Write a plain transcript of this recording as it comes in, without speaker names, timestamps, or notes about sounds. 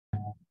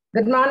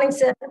Good morning,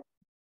 sir.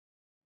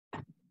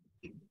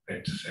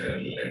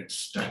 Let's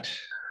start.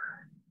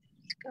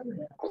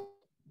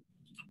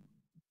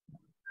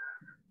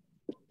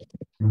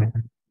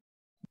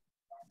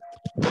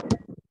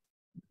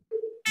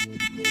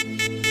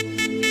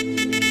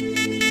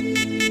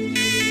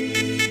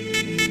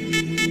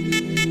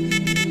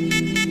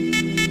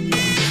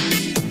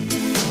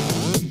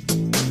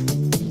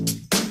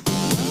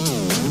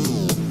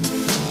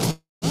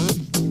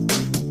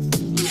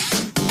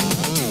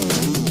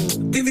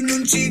 దివి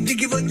నుంచి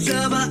దిగి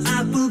వచ్చావా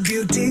ఆపిల్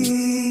బ్యూటీ,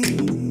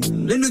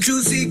 నిన్ను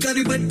చూసి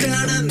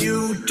కనిపెట్టాడా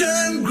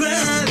న్యూటన్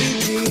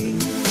గ్రావిటీ.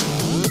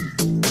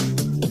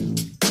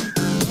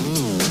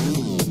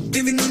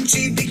 దివి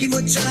నుంచి దిగి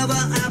వచ్చావా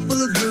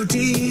ఆపిల్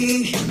బ్యూటీ,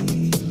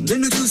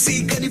 నిన్ను చూసి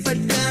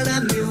కనిపెట్టాడా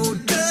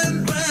న్యూటన్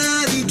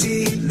గ్రావిటీ.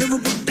 నువ్వు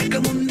పుట్టక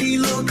ముందు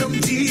లోకం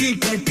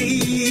చీకటి,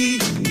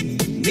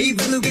 నీ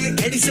వెలుగే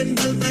ఎడిసన్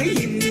బల్బ్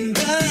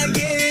అయిందా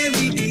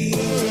ఏమిటి?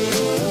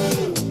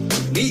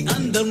 నీ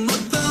అందం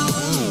మొత్తం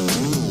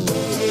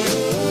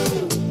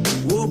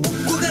ఓ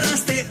బుక్కుగా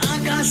రాస్తే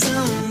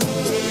ఆకాశం,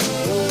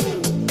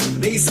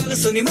 నీ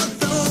సరస్సుని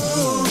మొత్తం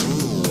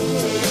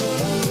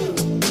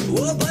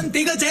ఓ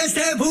బంతిగా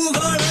చేస్తే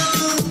భూగోళం.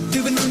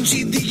 దివి నుంచి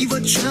దిగి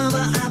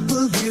వచ్చావా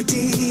ఆపిల్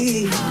బ్యూటీ,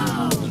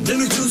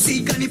 నన్ను చూసి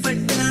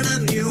కనిపెట్టాడా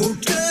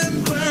న్యూటన్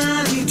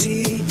గ్రావిటీ.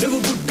 నువ్వు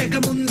పుట్టక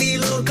ముందు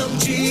లోకం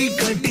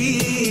చీకటి,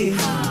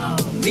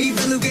 నీ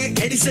వెలుగే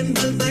ఎడిసన్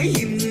బల్బ్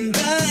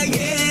అయిందా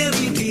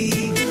ఏమిటి?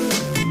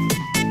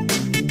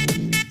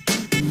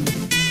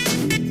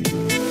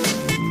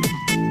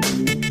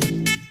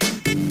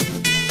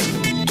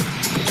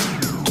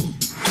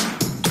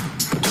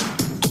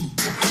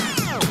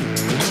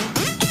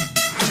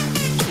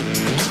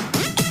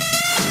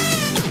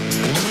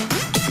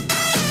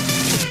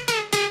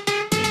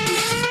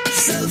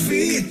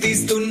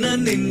 తీస్తున్నా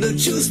నిన్ను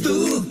చూస్తూ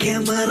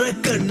కెమెరా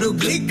కన్ను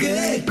క్లిక్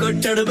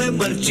కొట్టడమే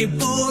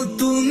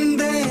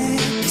మర్చిపోతుందే.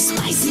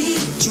 స్పైసీ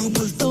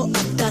చూపులతో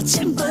అట్టా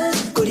చెంపల్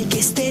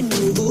కొరికేస్తే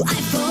నువ్వు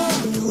ఐఫోన్,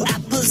 నువ్వు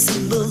యాపిల్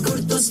సింబల్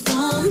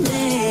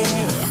గుర్తొస్తోందే.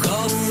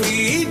 కాఫీ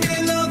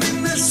డేలో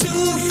విన్న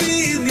సూఫీ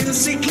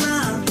మ్యూజిక్ లా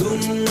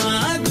గుమ్మా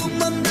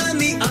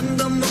గుమ్మందాని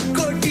అందం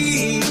ఒక్కోటి.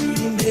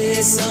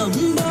 దేశం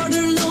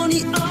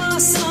బోర్డర్లోని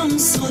ఆసాం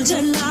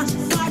సోల్జర్ లా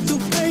కాటు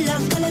కళ్ళ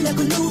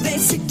కలలకు నువ్వే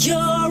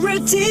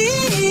సెక్యూరిటీ.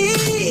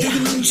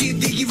 నుంచి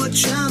దిగి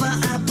వచ్చావా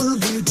ఆపిల్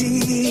బ్యూటీ,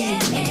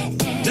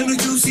 నన్ను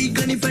చూసి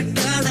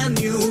కనిపెట్టాడా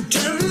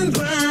న్యూటన్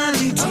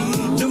గ్రావిటీ.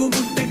 నువ్వు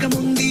పుట్టక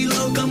ముందు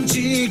లోకం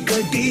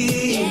చీకటి,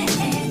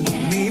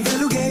 నీ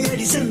వెలుగే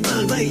ఎడిసన్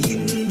బల్బ్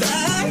అయిందా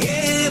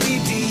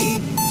ఏమిటి?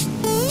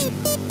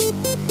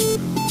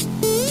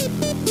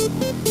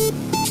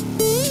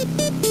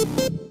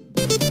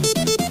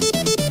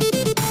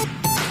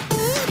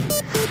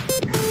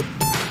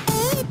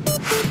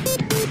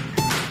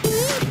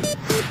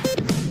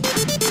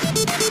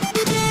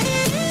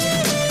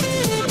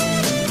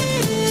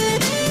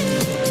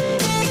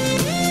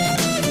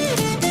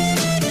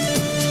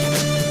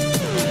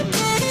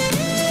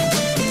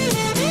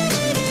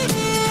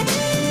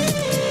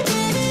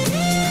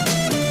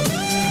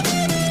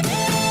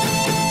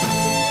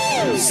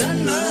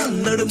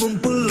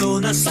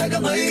 నడుముంపుల్లోన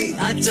సగమై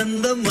ఆ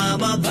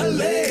చందమామ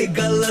భలే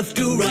left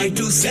to right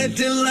to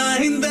settle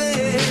అయిందే.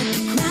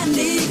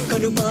 నాన్ని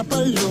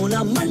కనుపాపల్లోన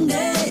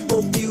మండే ఓ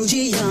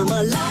మ్యూజియం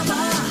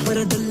లావా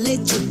వరదల్లే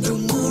చుట్టూ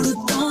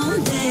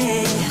మూడుతోందే.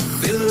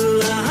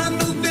 పిల్ల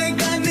నువ్వే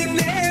కానీ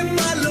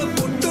నేమాలో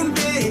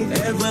పుట్టుంటే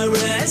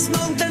ఎవరెస్ట్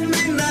మౌంటైన్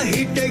మీద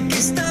హిట్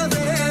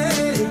ఎక్కిస్తావే.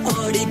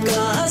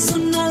 ఓడిగా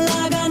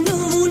సున్నలాగా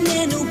నువ్వు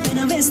నేను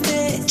పెనవేస్తే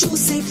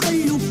చూసే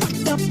కళ్ళు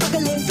పట్ట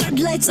పగలే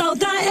ఫ్లడ్ లైట్స్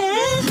అవుతాయే.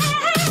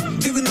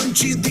 దివి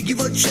నుంచి దిగి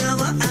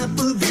వచ్చావా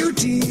ఆపిల్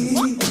బ్యూటీ,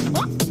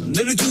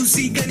 నన్ను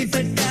చూసి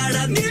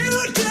కనిపెట్టాడా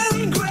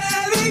న్యూటన్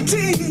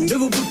గ్రావిటీ.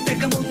 నువ్వు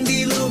పుట్టక ముందు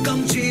లోకం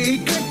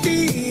చీకటి,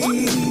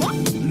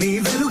 నీ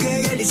వెలుగే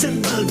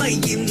ఎడిసన్ బల్బ్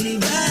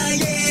అయ్యిందా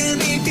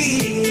ఏమిటి?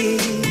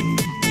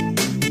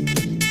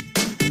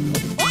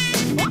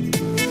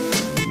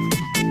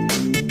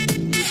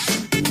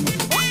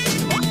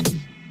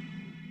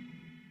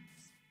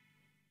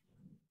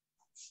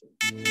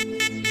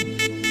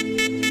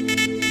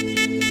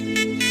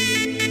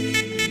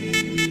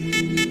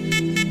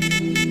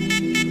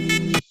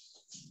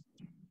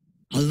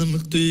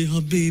 Halamati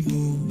Habibu,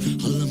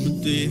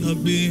 Halamati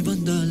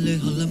Habibandale,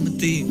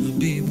 Halamati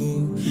Habibu,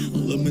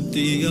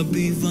 Halamati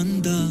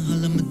Habibanda,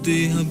 Halamati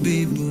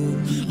Habibu,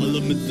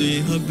 Halamati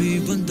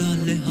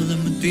Habibandale,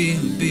 Halamati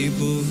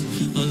Habibu,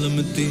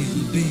 Halamati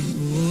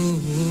Habibu.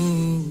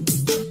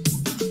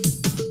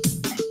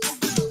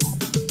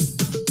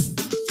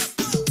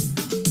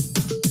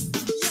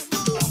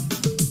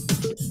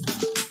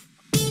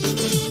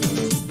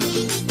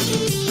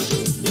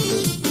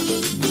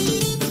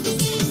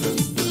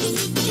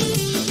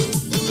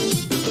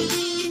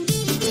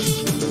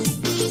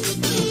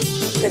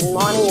 Good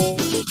morning.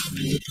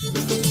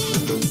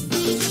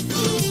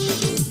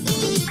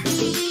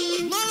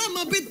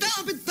 Malama pita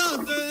pita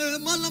de,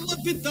 malama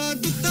pita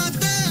pita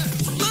de,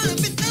 malama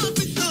pita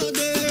pita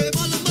de.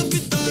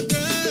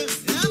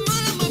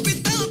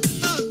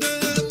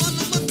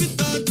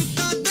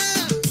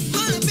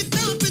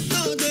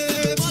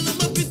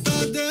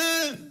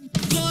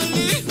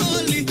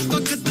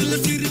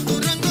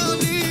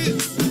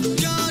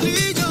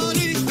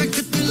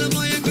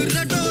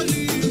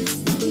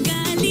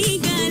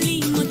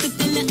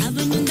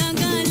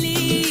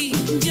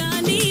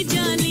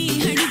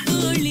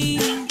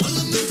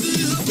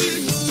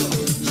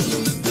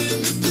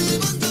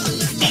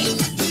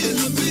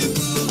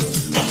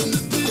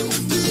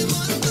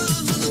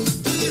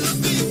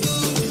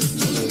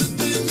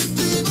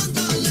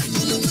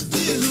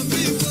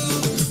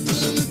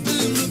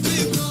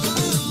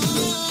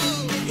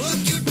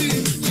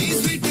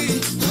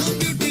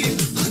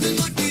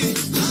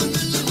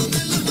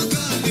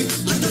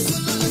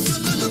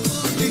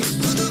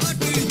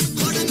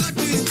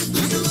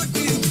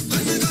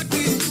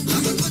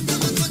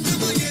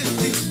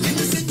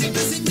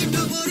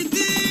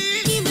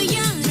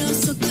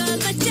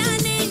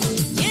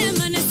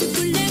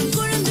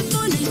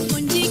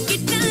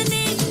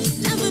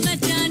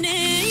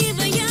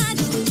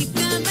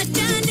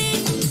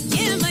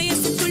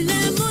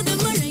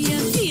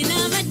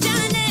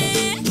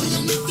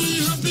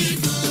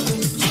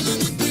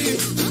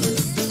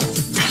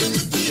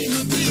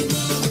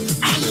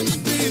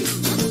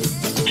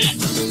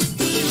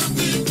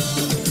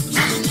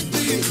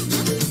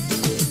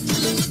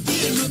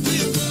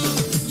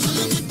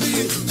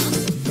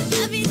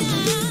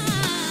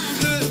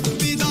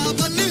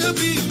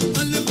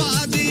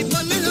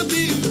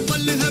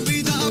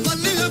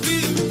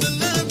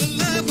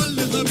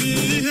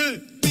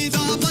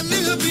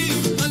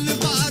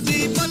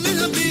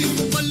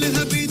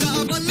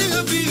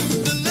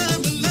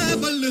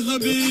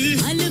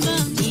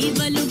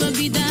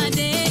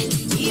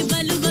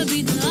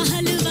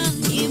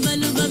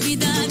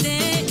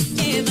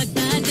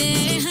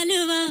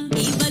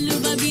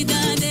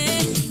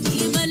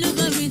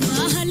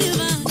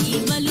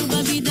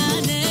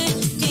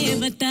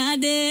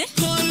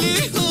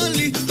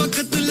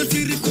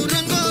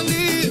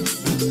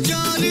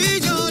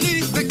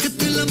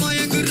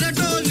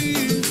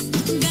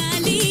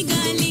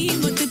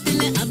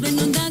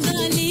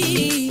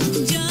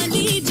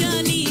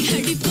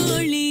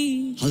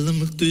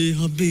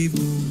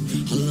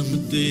 habibu,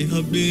 halamati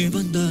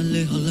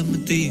habibandale,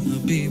 halamati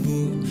habibu,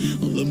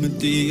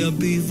 halamati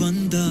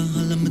habibanda,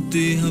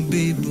 halamati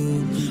habibu,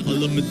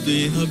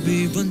 halamati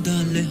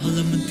habibandale,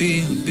 halamati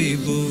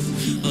habibu,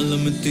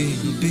 halamati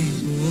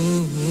habibu.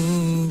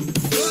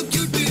 Oh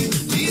cutie,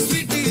 she's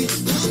sweetie,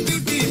 oh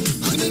beauty,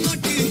 I'm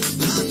naughty,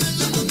 I'm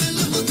love,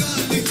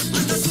 magadi,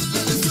 anda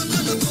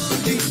sulla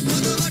poti,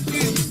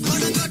 magadi,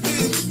 magadi,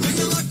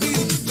 magadi,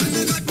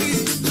 magadi,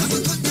 love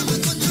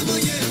konjama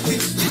yeti,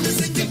 inna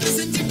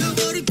senjita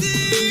vorti.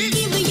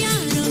 இவ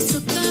யாரோ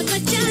சொக்கா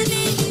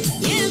பச்சானே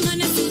என்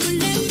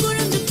மனசுக்குள்ள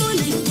குழந்தை போல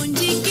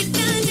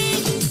கொஞ்சிக்கிட்டானே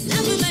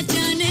love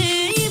பச்சானே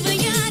இவ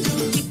யாரோ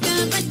கிக்கா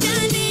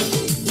பச்சானே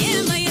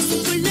என்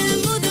வயசுக்குள்ள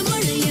முத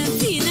மழைய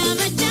சீனா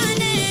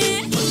வச்சானே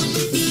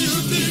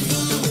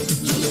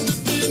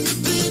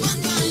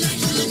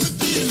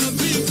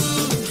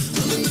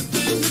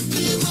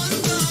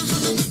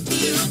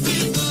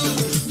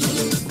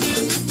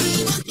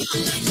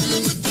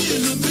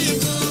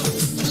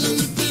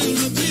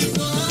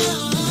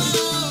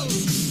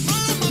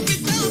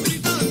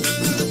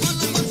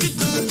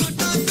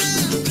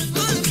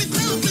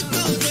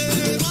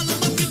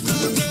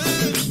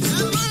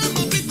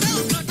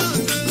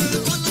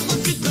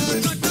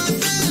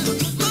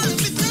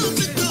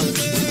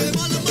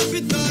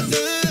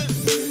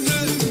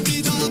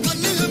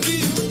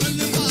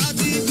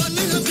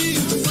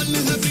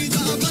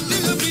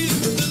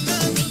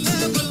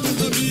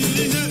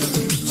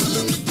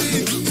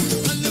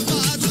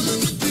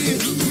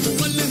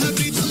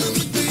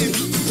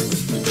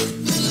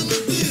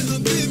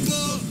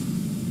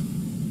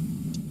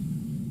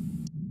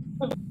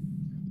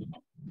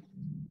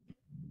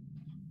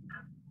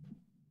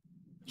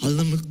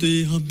Halamati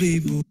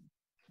habibu.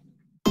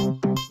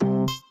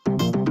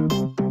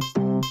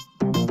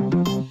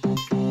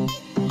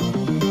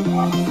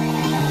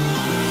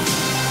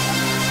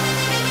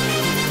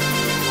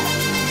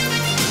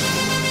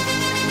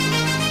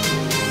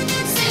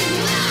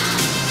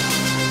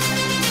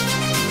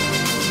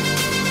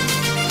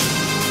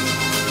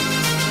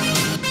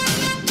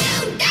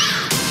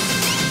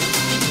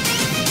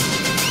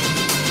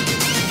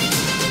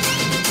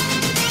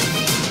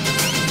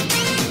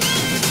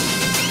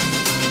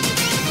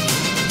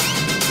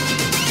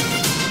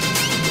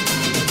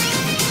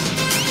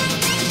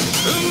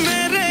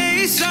 मेरे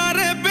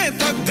इशारे पे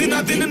तो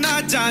दिन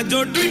नाचा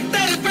जो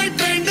ट्विटर पे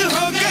ट्रेंड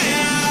हो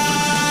गया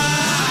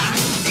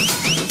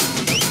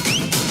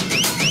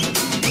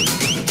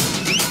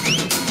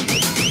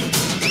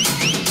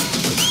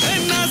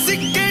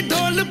नासिक के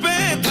ढोल पे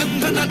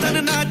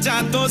धन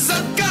नाचा तो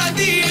सबका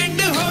दी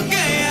एंड हो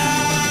गया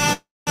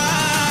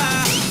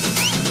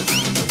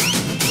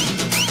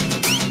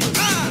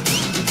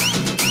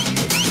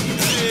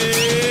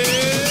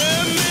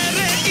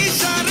मेरे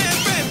इशारे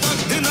पे तो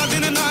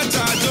दिन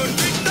नाचा जो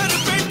ट्विटर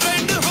पे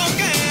ट्रेंड हो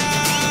गया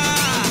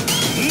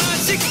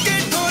नासिक के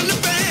ढोल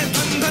पे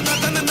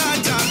धन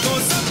नाचा तो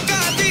सबका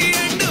दी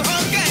एंड हो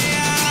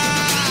गया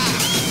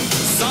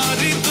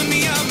सारी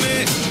दुनिया में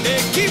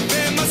एक ही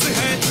फेमस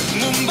है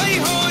मुंबई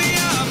हो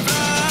या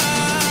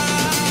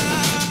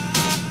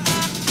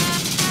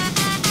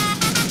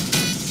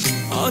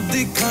और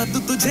दिखा तू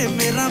तुझे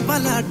मेरा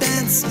वाला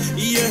डांस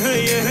यह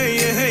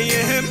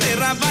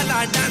मेरा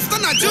वाला डांस तो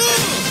नाचो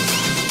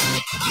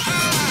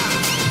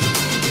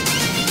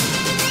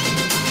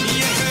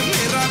यह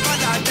मेरा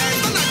वाला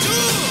डांस तो नाचो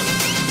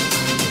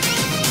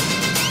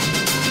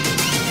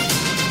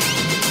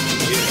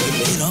यह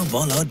मेरा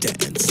वाला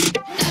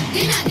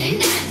डांस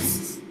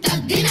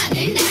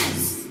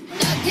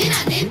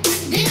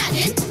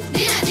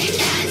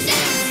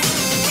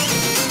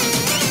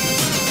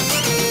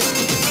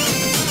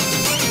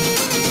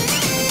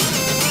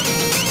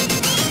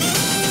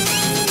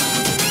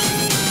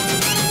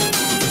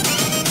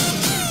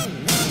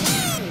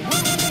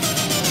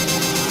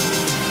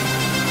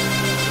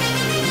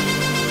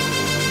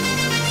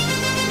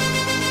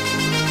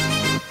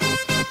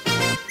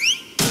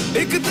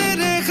एक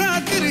तेरे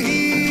खातिर ही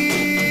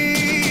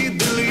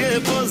दिल ये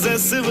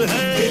पॉसेसिव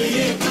है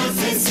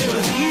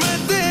मैं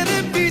तेरे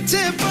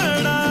पीछे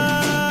पड़ा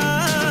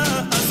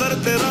असर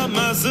तेरा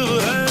मैसिव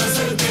है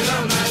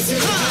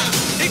हाँ,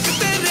 एक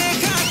तेरे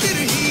खातिर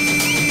ही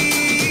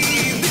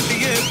दिल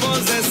ये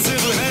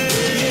पॉसेसिव है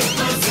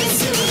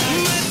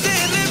मैं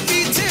तेरे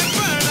पीछे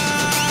पड़ा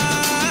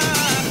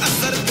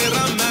असर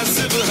तेरा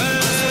मैसिव है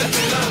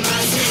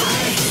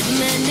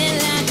मैंने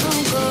लाखों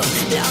को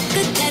लॉक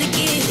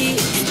करके ही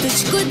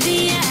तुझको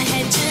दिया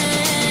है जान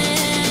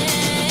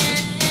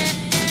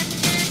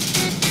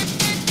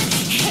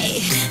hey,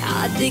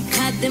 आ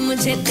दिखा दे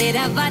मुझे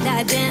तेरा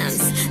वाला डांस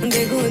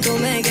देखूं तो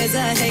मैं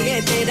कैसा है ये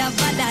तेरा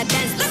वाला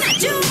डांस तो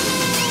नाचूं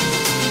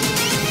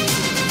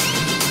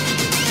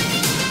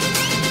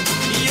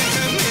यह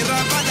मेरा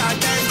वाला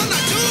डांस तो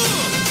नाचो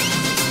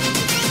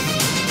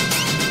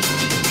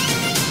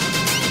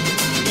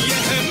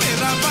यह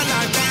मेरा वाला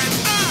डांस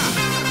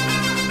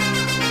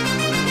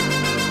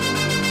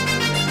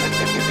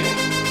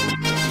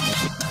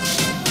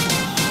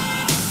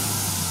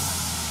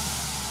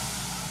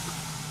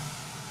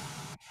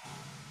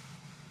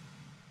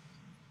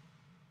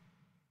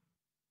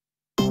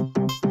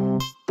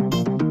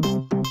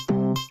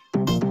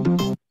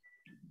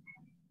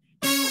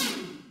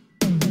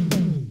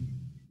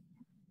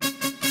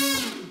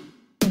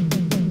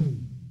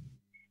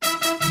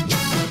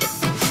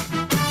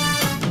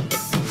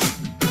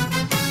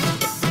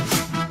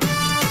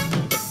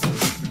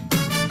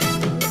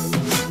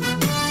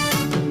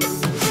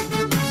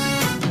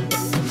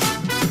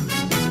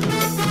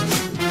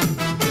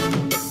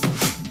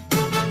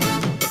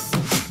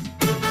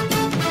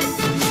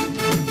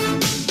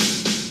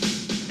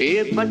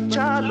ఏ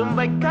బచ్చాలు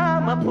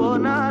వైకామ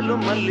పోనాలు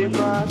మల్లి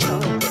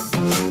వాసం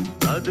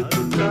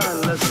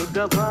அதுக்குத்தால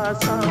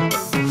சுகவாசம்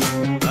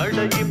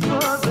அழகி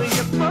போது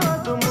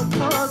எப்போது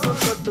முப்போது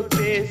தொட்டு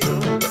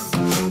பேசும்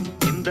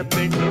இந்த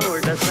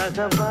பெண்ணோட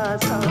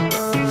சகவாசம்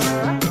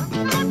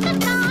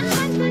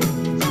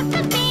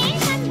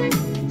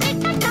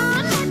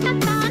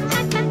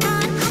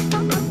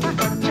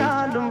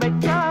பச்சாலும்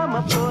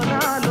வைக்காம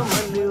போனாலும்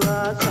மல்லி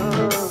வாசம்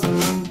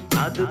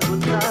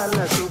அதுக்குத்தால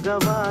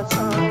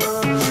சுகவாசம்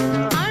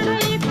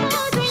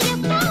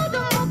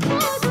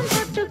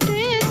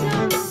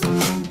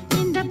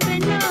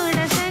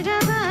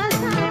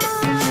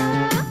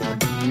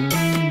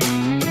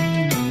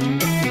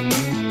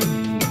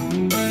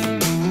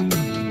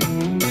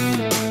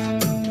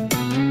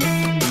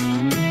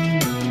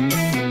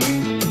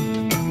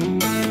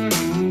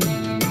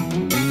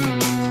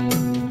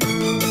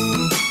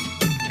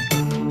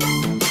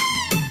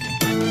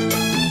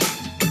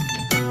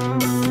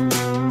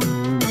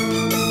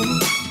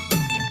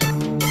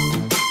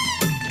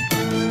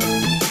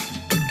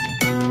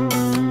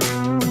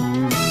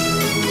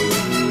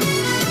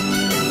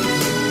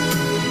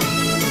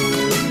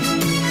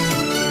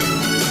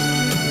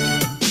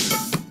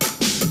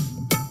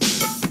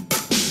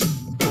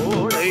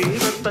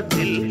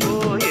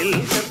கோயில்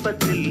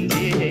கப்பத்தில்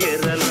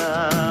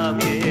ஏறலாம்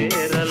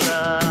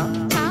ஏறலாம்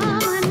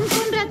காமன்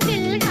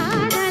குன்றத்தில்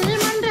காதல்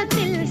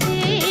மன்றத்தில்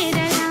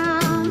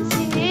சேரலாம்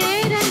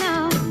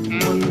சேரலாம்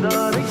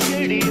முந்தாரை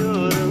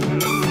செடியோரம்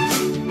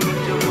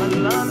கொஞ்சம்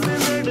அல்லாந்து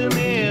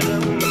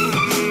நெடுநேரம்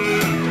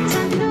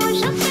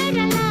சந்தோஷம்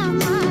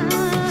பெறலாமா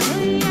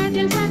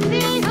அதில்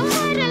சந்தேகம்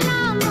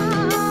வரலாமா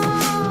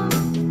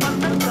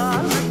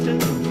பட்டத்தால் நட்டு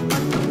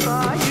பட்டு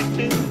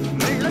பாயிட்டு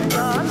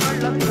வெள்ளத்தால்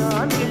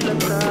வெள்ளத்தான்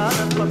இல்லத்தான்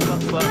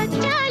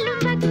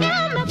பச்சாலும்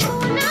வைக்காம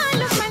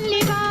போனாலும் மல்லி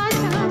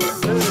வாசம்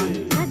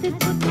அது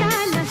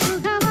குத்தால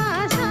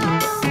சுகவாசம்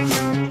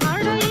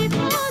அட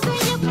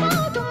இப்போதும்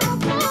எப்போதும்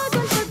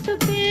அப்போதும் தொட்டு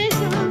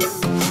பேசும்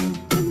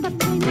இந்த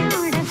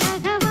பெண்ணோட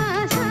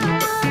சகவாசம்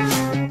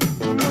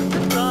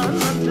பட்டத்தால்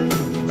நட்டு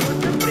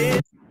கொஞ்சம் பேச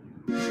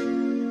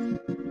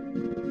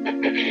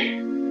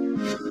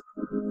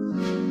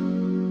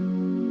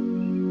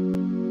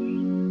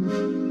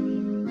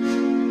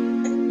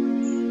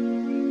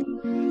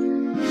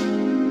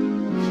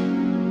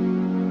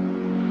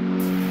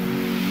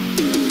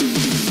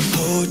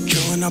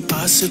जो ना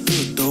पास तू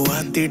तो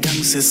आती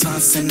ढंग से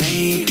सांस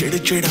नहीं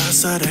चिड़चिड़ा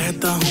सा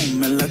रहता हूँ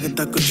मैं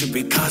लगता कुछ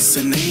भी खास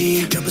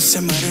नहीं जब से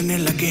मरने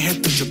लगे हैं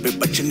तुझ पे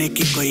बचने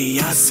की कोई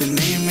आस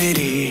नहीं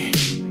मेरी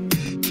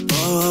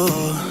ओ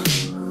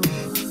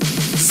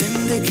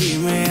जिंदगी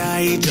में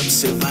आई जब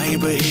से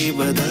वाइब ही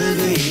बदल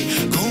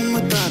गई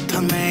घूमता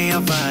था मैं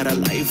आवारा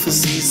लाइफ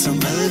सी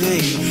संभल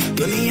गई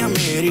दुनिया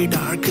मेरी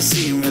डार्क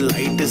सी में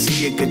लाइट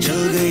सी एक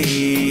जल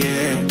गई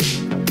है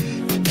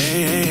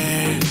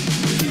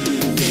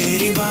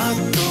तेरी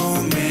बातों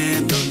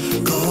में तो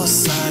खो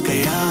सा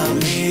गया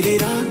मेरी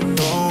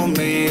रातों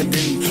में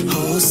दिन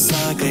हो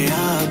सा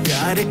गया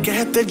प्यार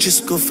कहते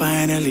जिसको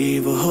फाइनली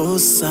वो हो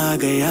सा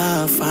गया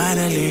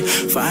फाइनली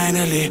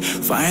फाइनली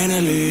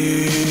फाइनली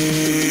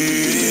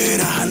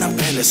रहा ना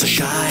पहले से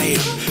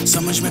शायद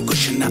समझ में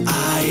कुछ न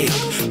आए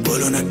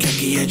बोलो ना क्या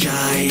किया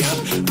जाए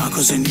अब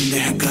आंखों से नींद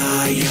है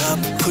गायब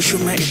खुश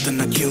मैं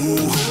इतना क्यों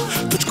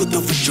हूँ तुझको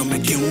तो बच्चों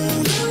में क्यों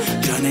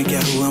जाने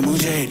क्या हुआ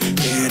मुझे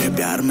तेरे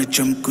प्यार में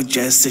चमकू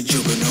जैसे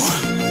जुगनू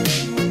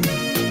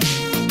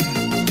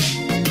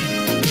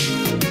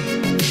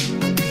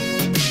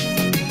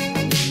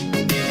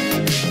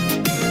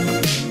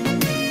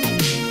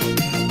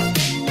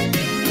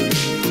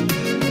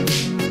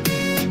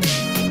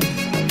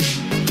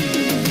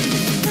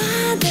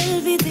बादल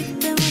भी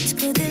दिखते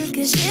मुझको दिल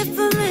के शेप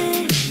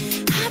में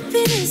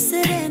हैप्पीनेस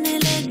रहने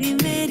लगी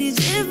मेरी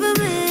जेब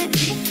में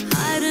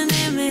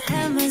हारने में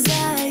है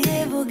मजा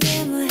ये वो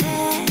गेम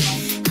है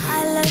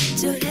हालत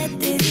जो है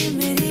तेरी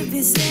मेरी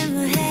भी सेम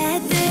है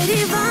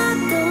तेरी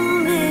बातों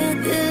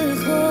में दिल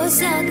खो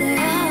सा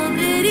गया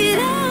मेरी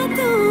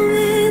रातों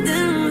में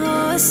दिल हो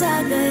सा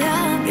गया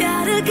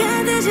प्यार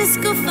कहते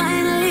जिसको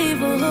फाइनली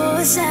वो हो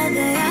सा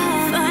गया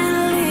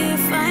फाइनली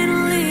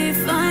फाइनली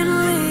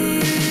फाइनली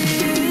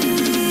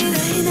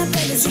रही ना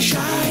पहले से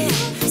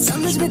शायद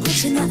समझ में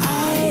कुछ न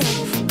आए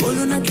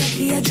बोलो ना क्या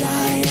किया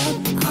जाए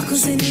अब आंखों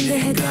से नींद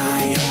है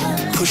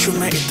गायब खुश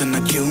मैं इतना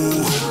क्यों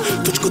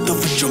हूँ तुझको तो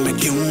बच्चों में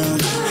क्यों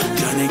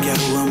जाने क्या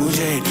हुआ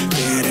मुझे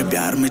तेरे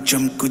प्यार में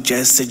चमकू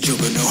जैसे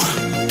जुगनू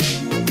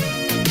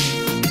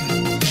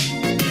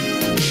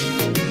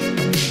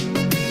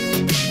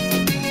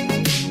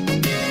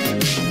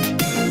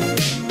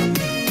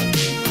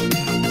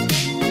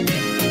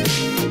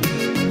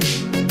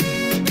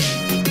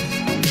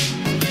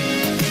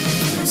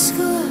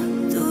मुझको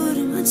दूर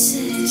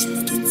मुझसे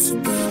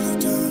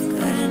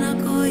करना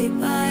कोई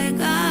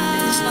पाएगा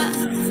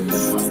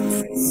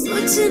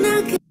कुछ ना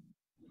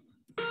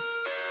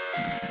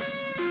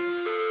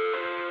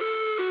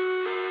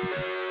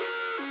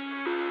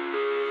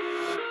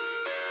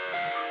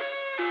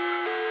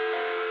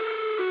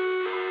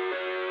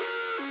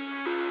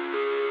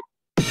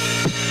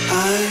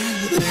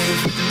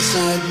live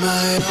inside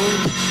my own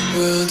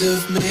world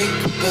of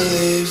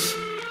make-believe.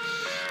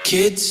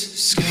 Kids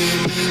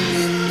screaming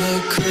in the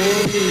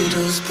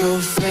cradles,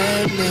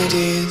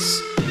 profanities.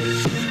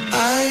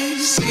 I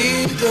see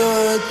the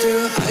world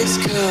through ice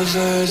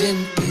covered in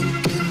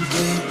pink and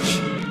bleach.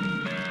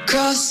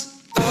 Cross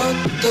out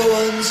the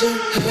ones who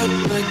heard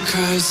my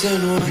cries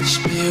and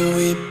watched me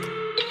weep.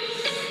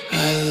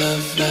 I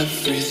love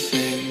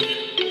everything.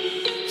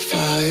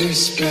 Fire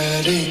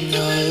spreading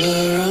all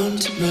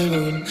around my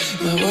room.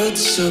 My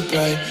world's so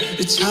bright,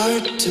 it's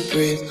hard to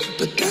breathe,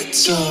 but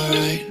that's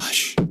alright.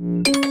 Hush.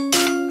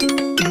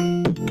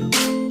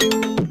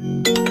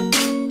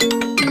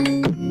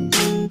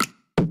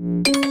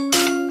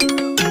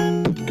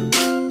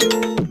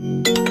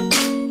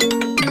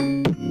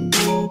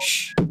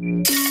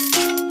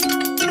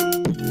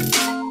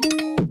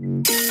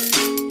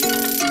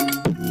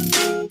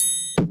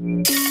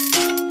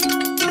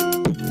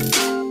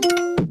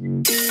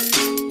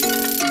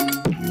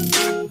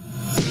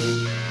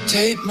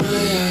 Take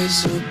my eyes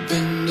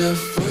open to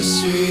force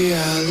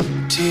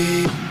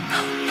reality.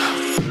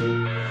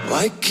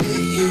 Why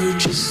can't you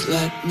just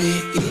let me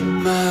eat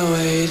my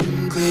weight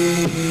in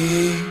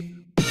glee?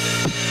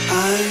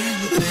 I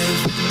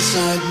live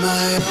inside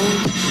my own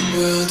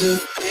world of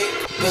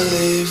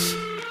make-believe.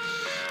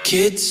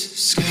 Kids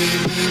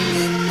screaming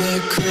in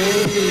their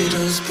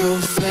cradles,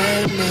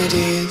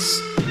 profanities.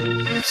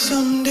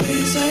 Some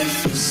days I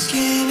feel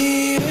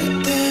skinnier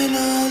than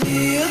all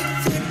the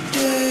other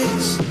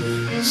days.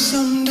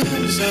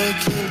 Sometimes I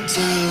can't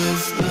tell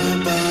if my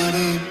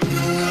body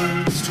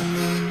belongs to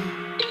me.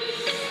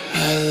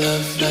 I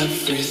love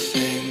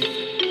everything.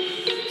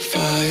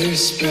 Fire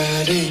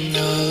spreading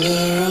all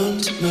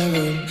around my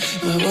room.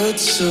 My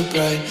world's so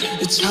bright,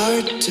 it's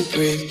hard to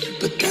breathe,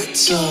 but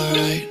that's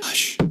alright.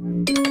 Hush.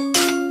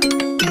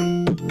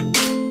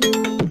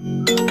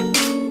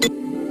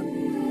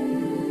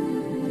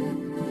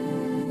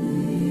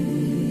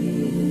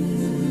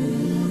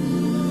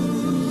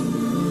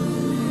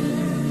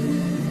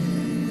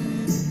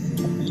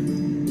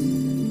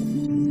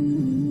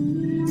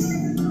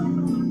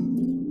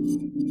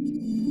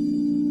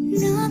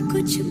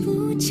 कुछ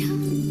पूछा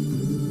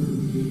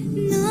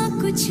ना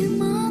कुछ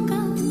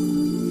मांगा,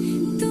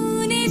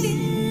 तूने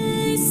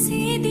दिल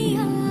से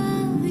दिया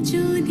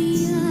जो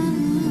दिया।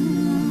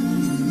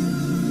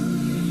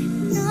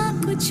 ना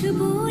कुछ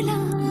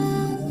बोला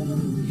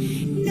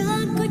ना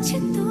कुछ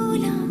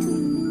तोला,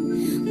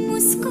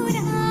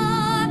 मुस्कुरा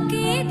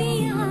के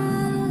दिया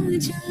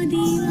जो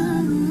दिया।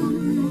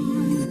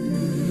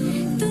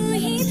 तू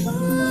ही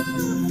धूप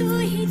तू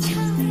ही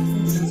छाया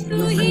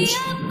तू ही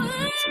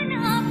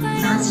अपना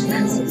परा,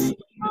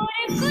 और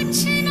कुछ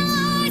ना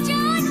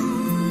जानू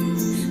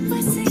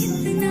बस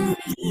इतना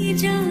ही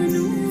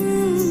जानू,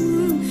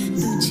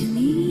 तुझ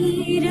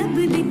में रब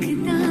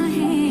दिखता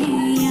है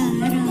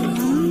यारा।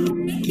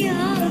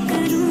 क्या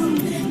करूं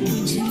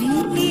तुझ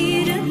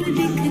में रब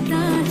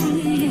दिखता है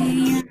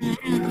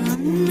यारा,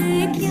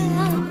 मैं क्या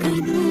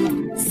करूं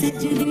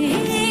सजदे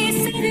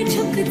सिर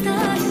झुकता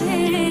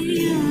है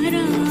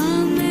यारा।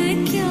 मैं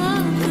क्या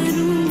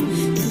करूं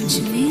तुझ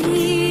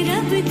में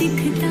रब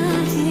दिखता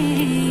है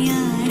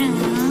यारा,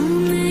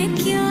 मैं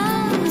क्या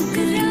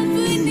रब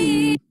ने।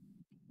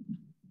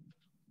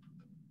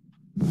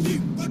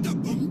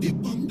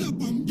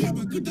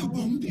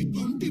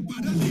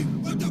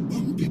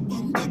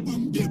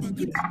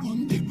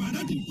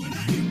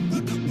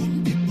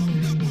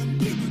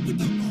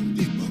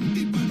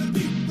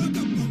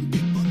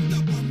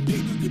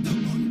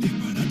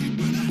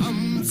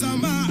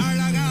 அம்சமா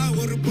அழகா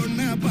ஒரு பொண்ண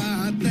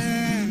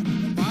பார்த்தேன்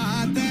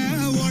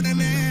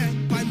உடனே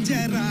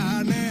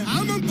பஞ்சரான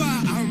ஆமாப்பா.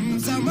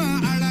 அம்சமா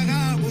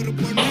அழகா ஒரு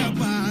பொண்ண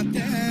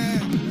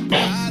பார்த்தேன்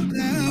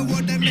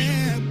உடனே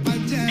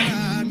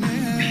பஞ்சரான.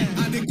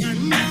 அது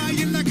கண்ணா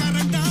இல்ல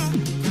கரண்டா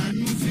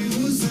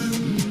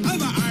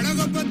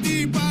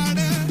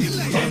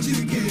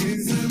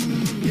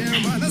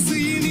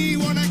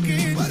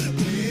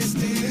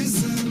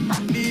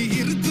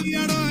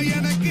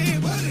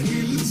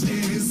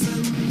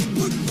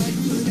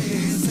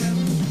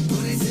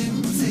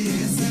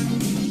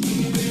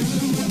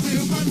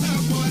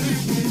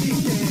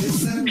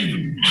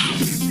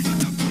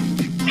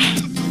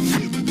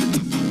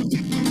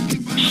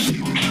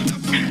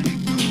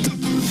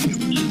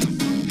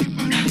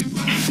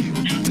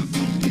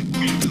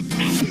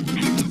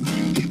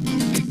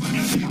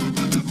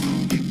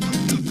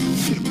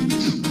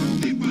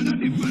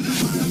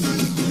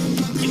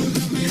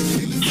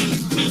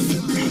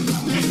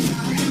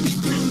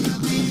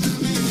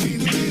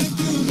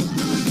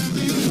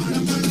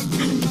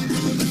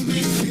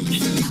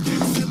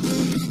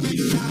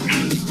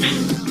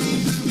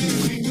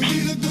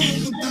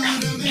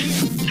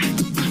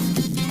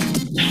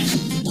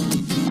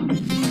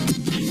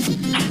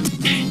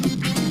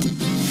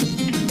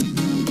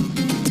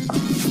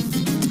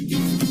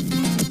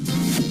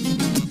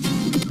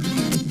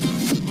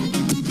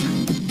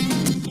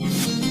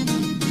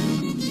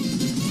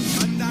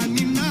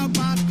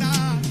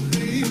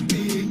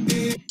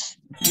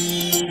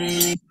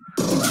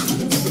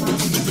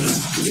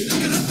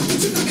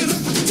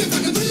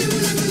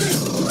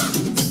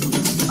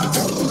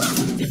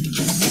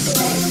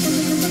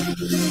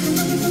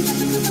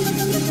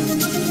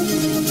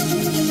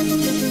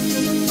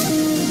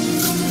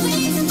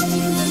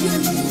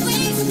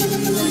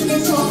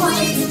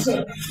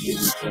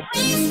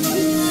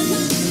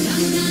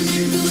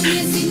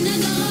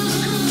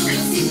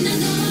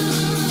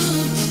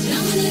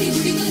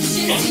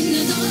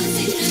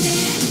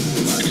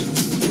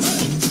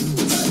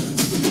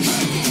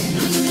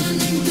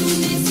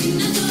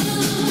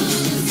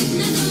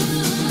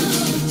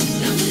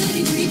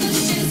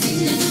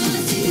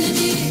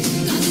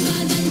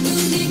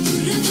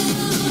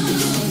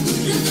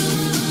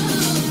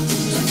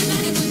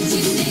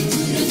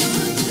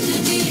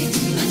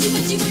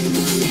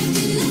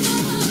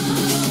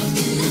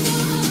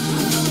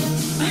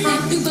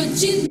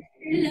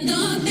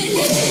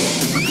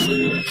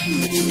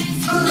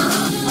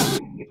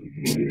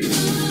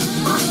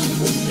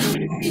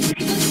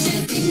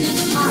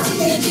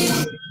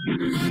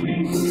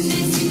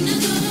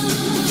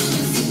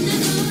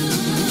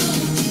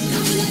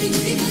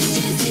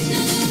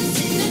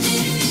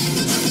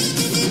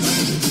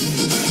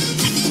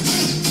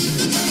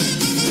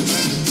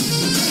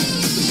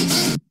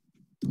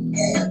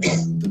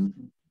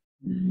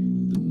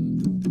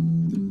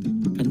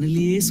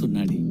கண்ணிலேயே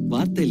சொன்னாடி,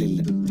 வார்த்தையில்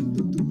இல்ல.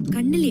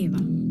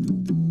 கண்ணிலேவா?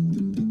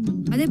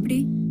 அது எப்படி?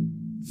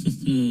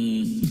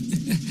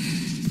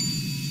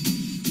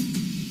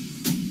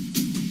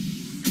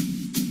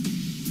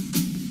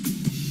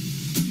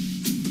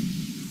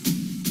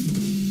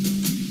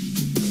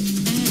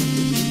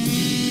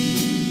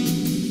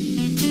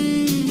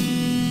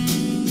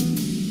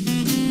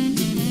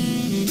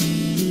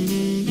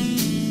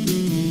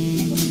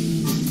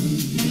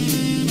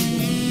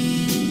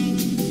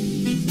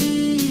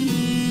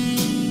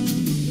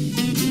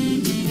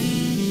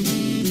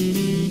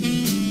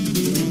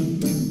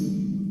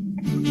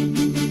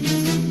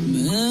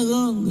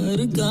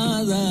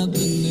 இருக்காதா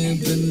பின்னு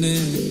பின்னு,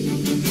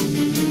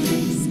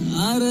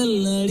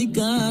 சாரல்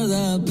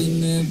அடிக்காதா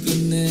பின்னு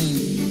பின்னு,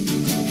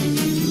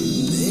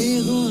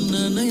 தேகம்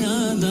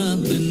நனையாதா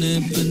பின்னு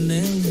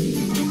பின்னு,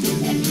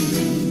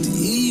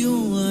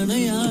 தீயும்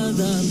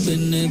அணையாதா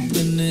பின்னு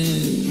பின்னு,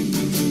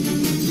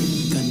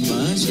 கண்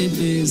பாஷை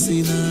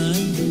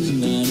பேசினால்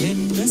நான்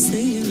என்ன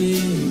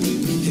செய்வேன்,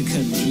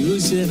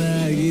 கன்ஃபியூஷன்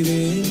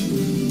ஆகிறேன்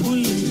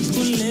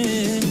உள்ளே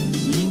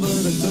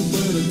பறக்க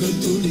பறக்க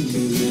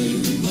துடிக்குது,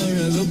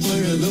 பழக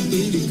பழக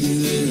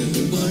பிடிக்குது,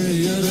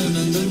 பழைய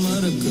ரணங்கள்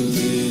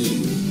மறக்குது,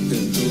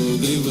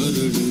 தோகை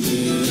வருடுது,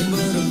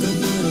 பறக்க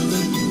பறக்க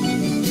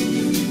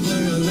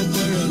பழக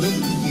பழக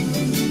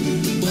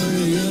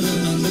பழைய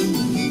ரணங்கள்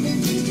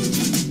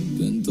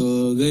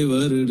தோகை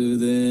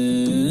வருடுது,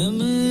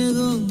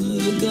 மேகம்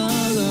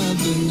இருக்காதா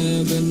பெண்ணே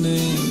பெண்ணே,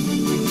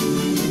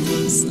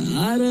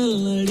 சாரல்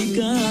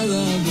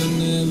அடிக்காதா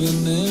பெண்ணே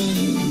பெண்ணே.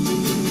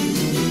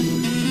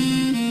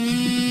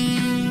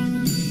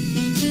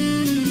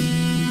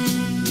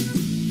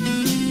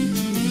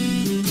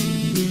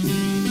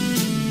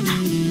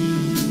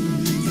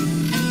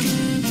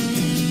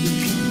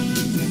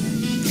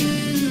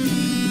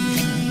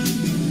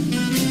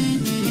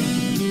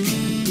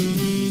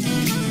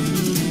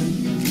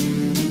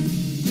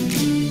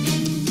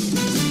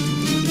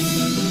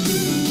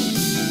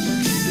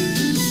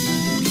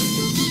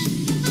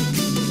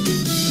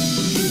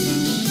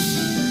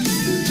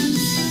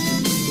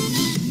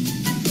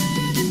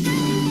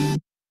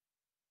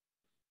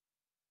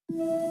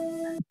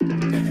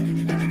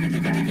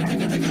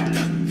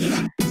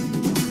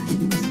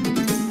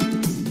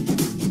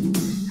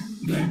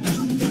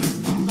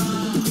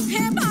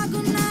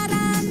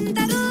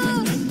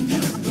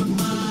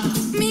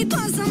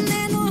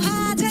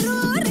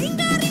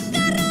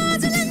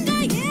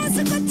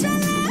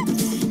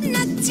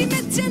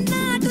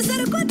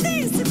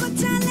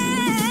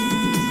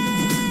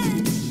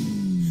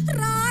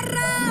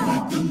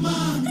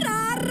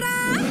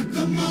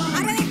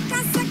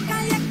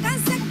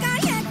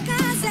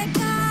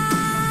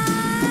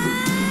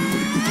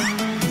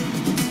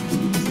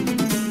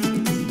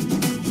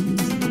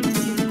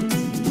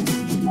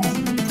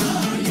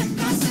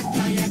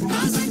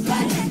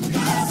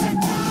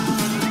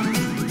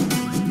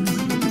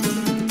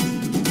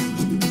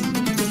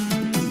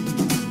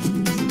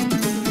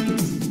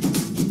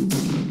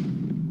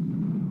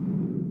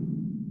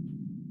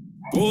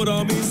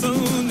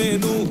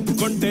 నేను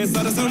కొంటే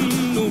సరసం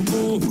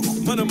నువ్వు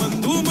మన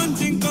మందు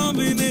మంచి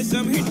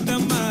కాంబినేషన్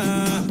హిట్టమ్మా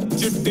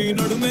చిట్టి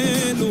నడుమే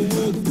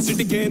నువ్వు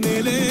సిటికే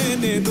నేలే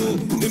నేను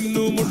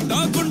నిన్ను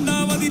ముట్టకుండా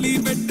వదిలి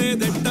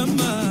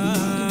పెట్టేదెట్టమ్మా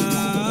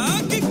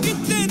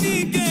కిక్కితే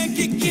నీకే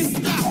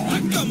కిక్కిస్తా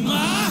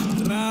అక్కమ్మా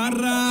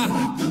రారా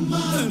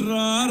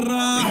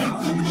రారా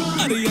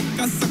అరే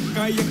ఎక్క సక్క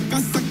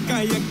ఎక్క సక్క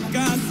ఎక్క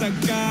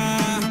సక్క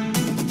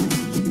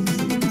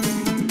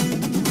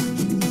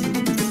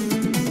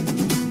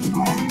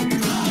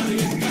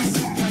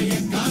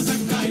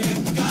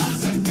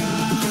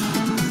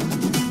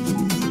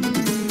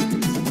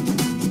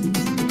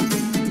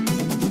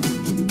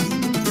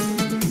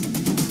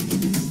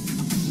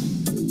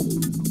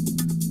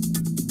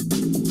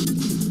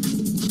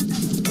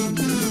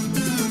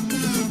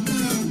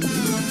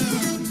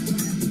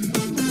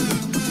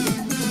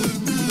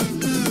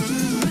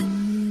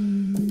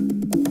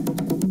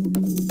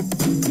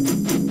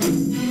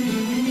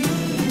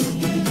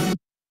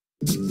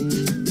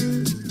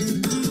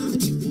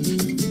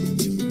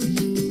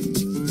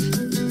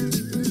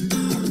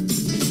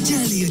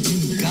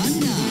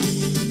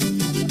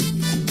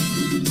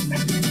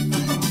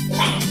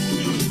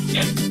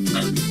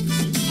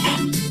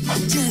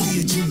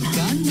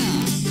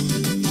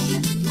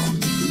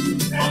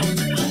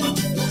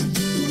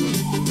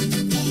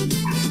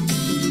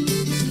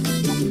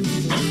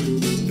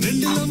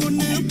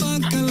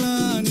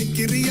பார்க்கலாம்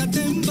நிக்கிறியா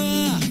தெம்பா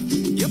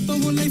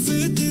எப்பவும் லைஃப்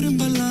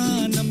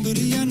திரும்பலாம்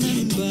நம்புறியா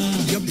நண்பா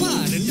எப்பா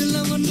ரெண்டுல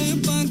ஒண்ணு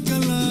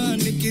பார்க்கலாம்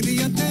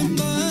நிக்கிறியா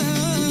தெம்பா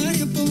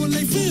எப்பவும்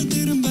லைஃப்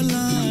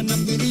திரும்பலாம்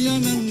நம்புறியா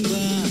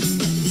நண்பா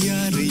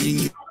யாரு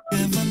இங்க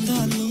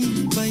வந்தாலும்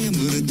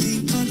பயமுறுத்தி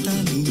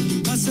பார்த்தாலும்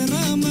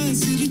அசராம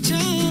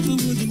சிரிச்சாம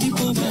ஒதுங்கி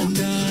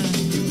போவாண்டா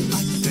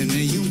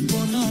அத்தனையும்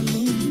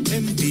போனாலும்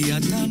எம்டியா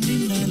தான்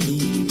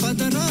நின்னாலும்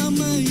பதறாம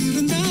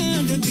இருந்தாட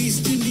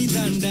டிஸ்டினி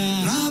தாண்டா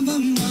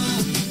ராமம்மா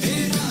ஏ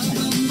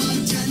ராமம்மா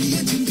ஜலிய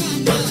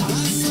ஜிங்கானா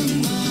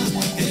ராசம்மா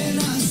ஏ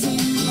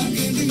ராசம்மா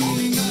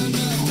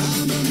கெடுங்கானா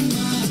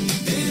ராமம்மா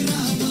ஏ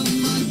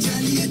ராமம்மா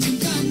ஜலிய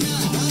ஜிங்கானா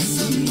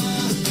ராசம்மா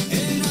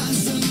ஏ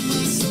ராசம்மா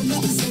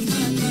சொன்னது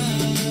சரிதானா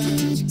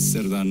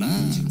சரிதானா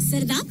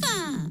सरदापा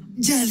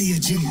ஜலிய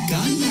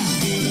ஜிங்கானா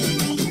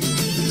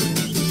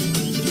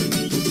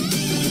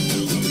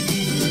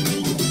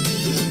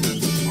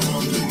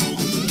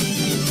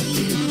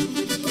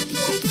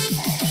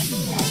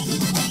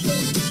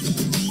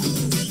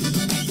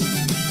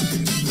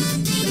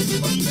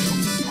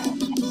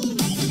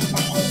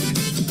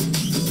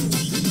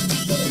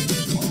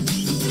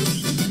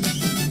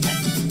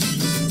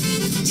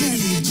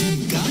ஜலிய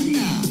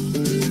ஜிங்கானா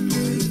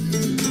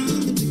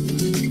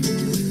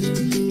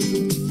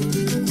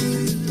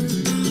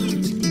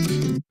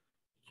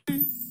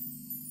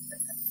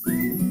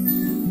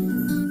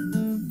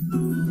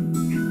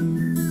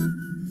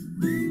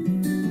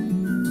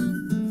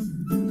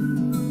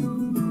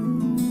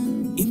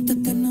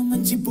ఇంతకన్నా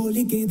మంచి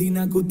పోలికేది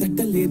నాకు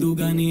తట్టలేదు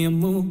గాని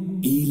అమ్మో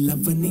ఈ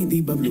లవ్ అనేది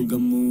బబ్లు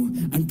గమ్ము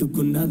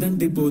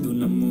అంటుకున్నదంటే పోదు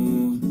నమ్ము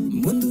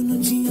ముందు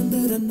నుంచి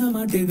అందరన్న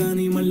మాటే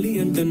గాని మళ్ళీ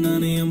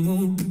అంటున్నానే అమ్ము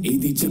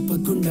ఇది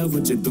చెప్పకుండా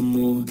వచ్చే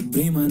తుమ్ము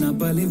ప్రేమ నా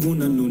పలేవు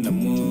నన్ను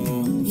నమ్ము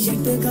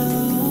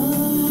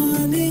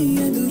ఎటగానే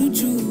ఎదురు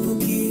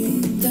చూకి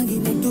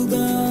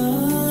తగినట్టుగా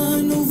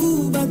నువ్వు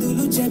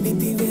బదులు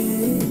చెబితివే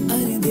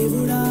అరే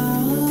దేవుడా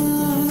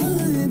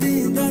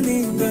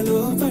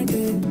దేదనేదలో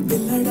పడే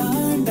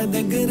పిల్లడాంట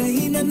దగ్గరై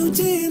నన్ను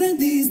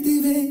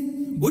చేరదీస్తివే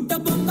బుట్ట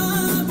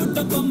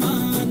బొమ్మ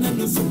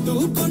నన్ను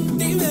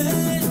చుట్టుకుంటివే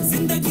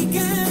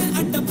జిందగీకే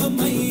అడ్డ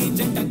బొమ్మై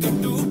జంట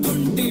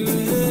కట్టుకుంటివే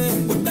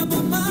బుట్ట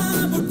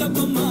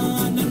బొమ్మ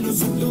నన్ను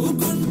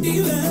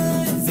చుట్టుకుంటివే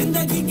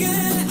జిందగీకే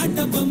అడ్డ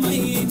బొమ్మై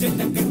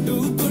జంట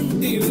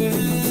కట్టుకుంటివే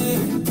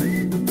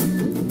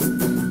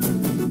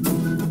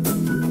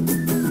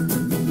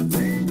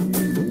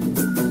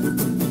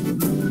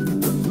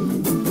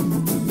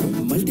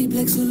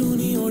మల్టీప్లెక్స్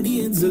లోని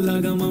ఆడియన్స్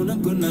లాగా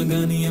మౌనంకున్నా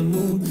గాని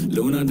అమ్ము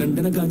లోన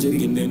దండనగా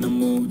జరిగిందే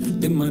నమ్ము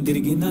దిమ్మ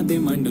తిరిగి నాదే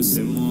mind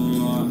sim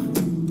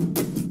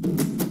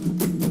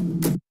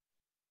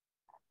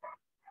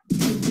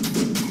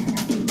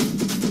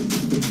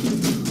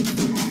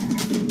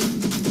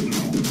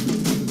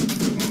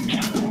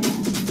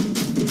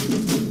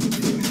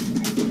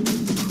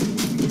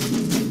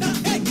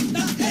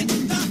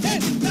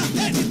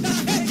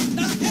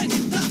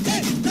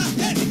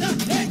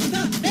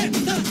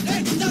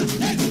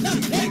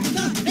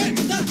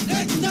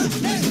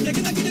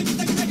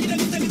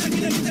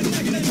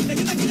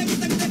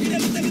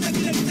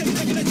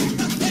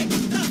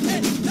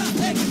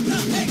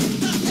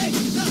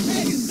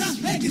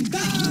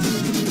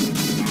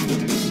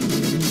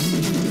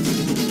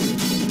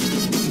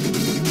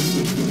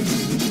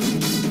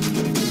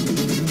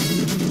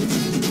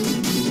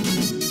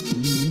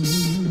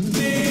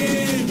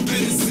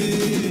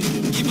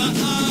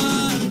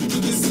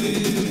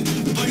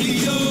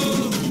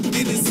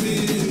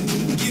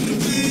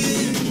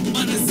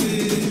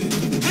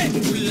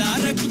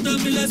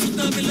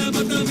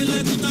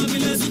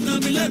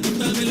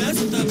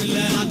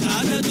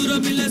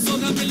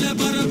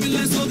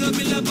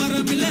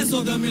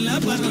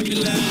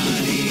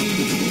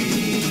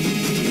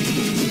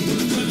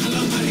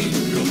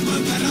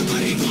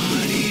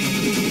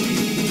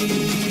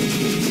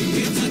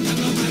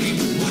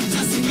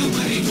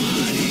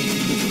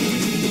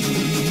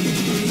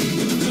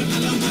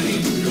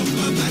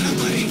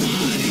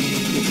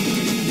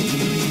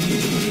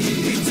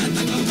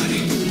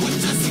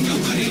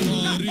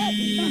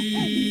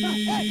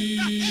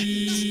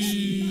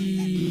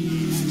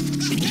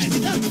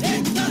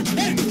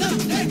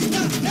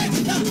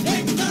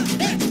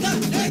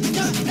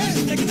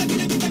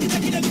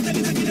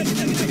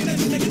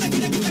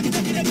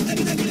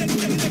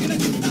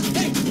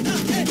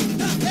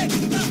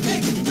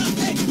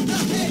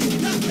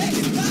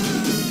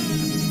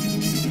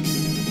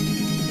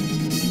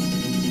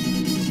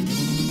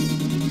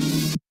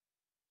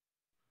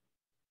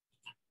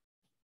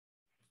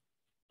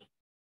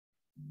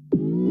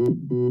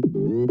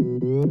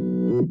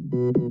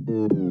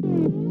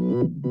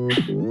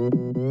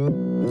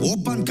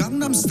오빤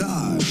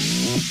강남스타일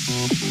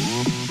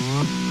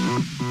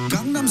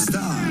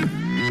강남스타일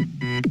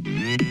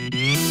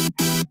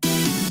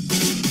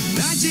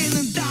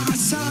낮에는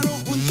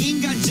따사로운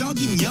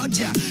인간적인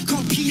여자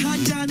커피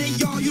한 잔에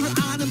여유를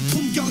아는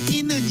품격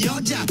있는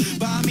여자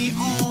밤이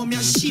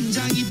오면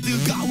심장이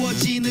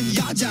뜨거워지는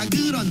여자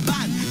그런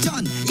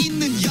반전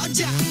있는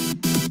여자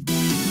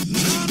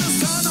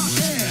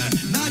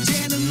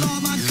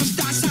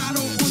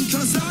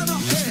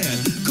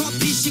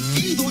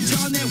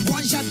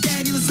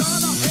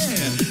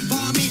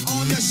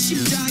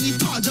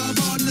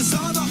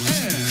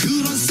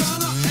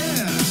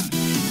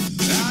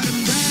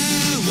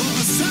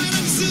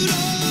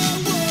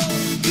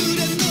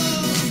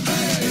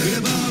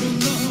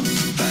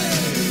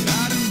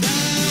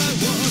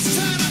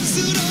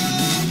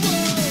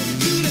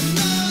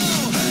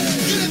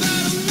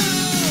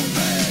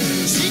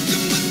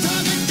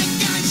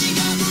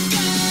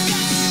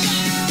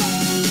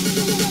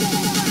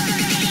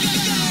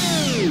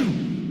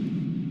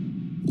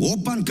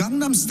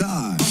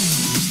Style.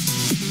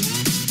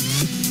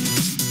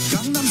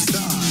 Gangnam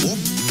Style.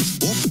 Op,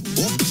 op,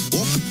 op,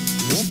 op,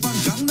 Oppan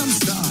Gangnam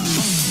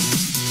Style.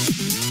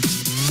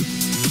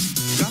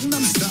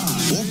 Gangnam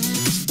Style. Op,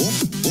 op,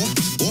 op,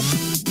 op,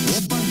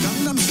 Oppan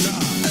Gangnam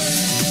Style.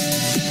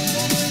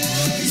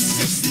 Hey,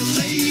 sexy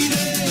lady.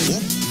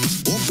 Op,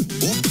 op,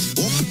 op,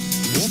 op,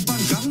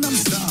 Oppan Gangnam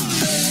Style.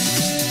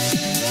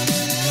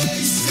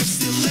 Hey,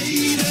 sexy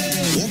lady.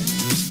 Op,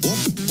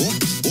 op, op,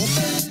 op.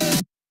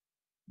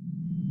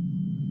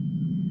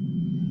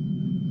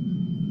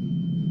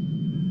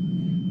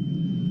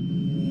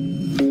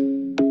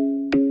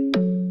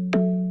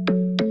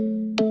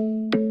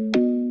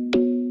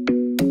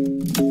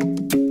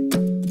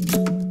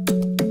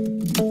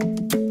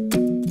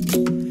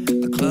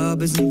 The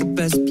club isn't the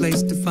best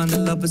place to find the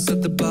lovers, so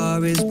the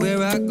bar is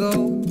where I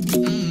go.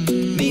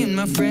 Me and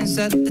my friends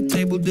at the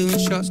table doing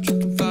shots,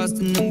 tripping fast,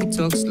 and then we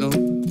talk slow.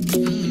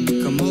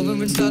 Come over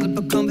and start up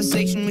a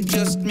conversation with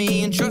just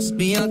me, and trust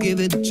me, I'll give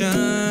it a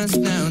chance.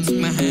 Now take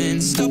my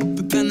hand, stop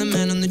it, and the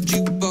man on the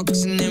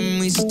jukebox, and then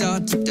we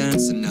start to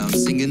dance. And now I'm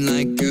singing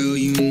like, girl,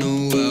 you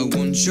know I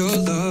want your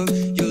love.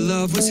 Your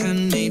love was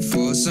handmade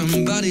for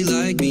somebody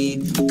like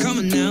me. Come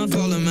on now,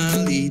 follow my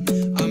lead.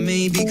 I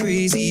may be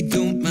crazy,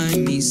 don't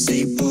mind me.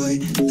 Say, boy,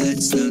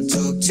 let's not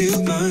talk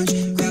too much.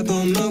 Grab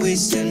on my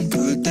waist and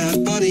put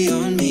that body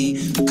on me.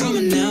 Come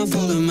on now,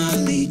 follow my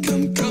lead.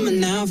 Come on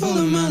now,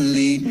 follow my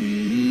lead.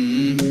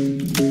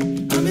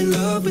 I'm in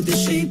love with the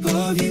shape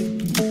of you.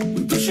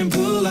 We push and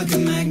pull like a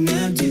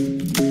magnet do.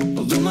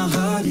 Although my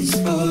heart is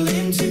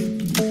falling too.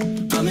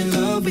 I'm in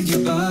love with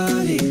your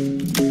body.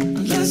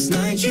 And last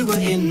night you were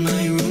in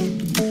my room.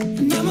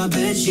 And now my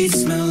bed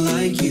sheets smell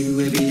like you.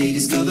 Every day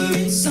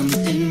discovering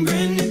something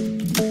brand new.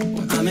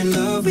 Well, I'm in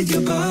love with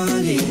your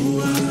body.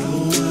 Ooh, ah,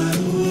 ooh, ah,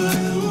 ooh,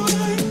 ah, ooh,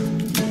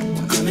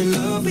 ah. I'm in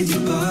love with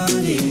your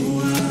body.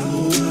 Ooh, ah,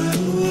 ooh, ah,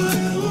 ooh,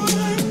 ah, ooh,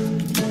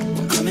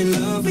 ah. I'm in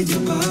love with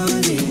your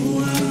body.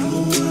 Ooh, ah,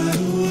 ooh, ah,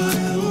 ooh,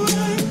 ah, ooh,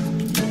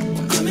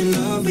 ah. I'm in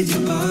love with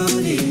your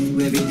body.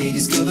 Every day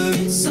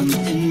discovering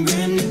something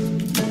brand new.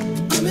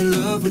 I'm in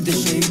love with the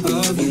shape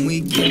of you. When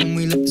we can,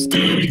 we let the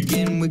story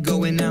begin. We're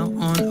going out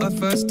on our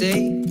first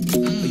date.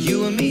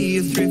 You and me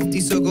are thrifty,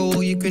 so go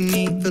all you can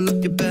eat. Fill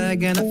up your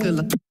bag and I fill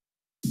up.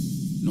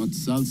 Not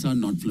salsa,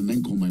 not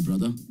flamenco, my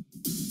brother.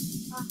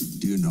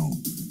 Do you know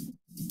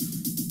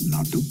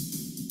Natu?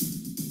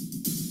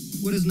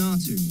 What is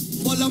Natu?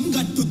 పొలం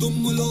గట్టు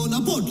దుమ్ములోన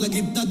పోట్ల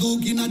గిట్ట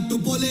దూకినట్టు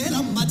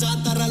పొలేరమ్మ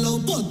జాతరలో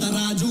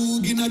పోతరాజు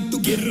ఊగినట్టు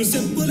గిర్రు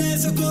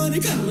చెప్పులేసుకొని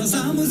కర్ర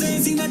సాము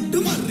చేసినట్టు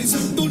మర్రి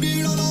చుట్టూ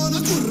నీడలోన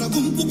కుర్ర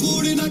గుంపు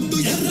కూడినట్టు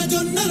ఎర్ర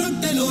జొన్న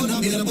రొట్టెలోన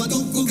మిరప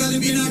తొక్కు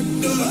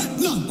కలిపినట్టు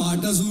నా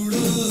పాట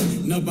చూడు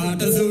నా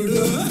పాట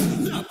చూడు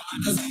నా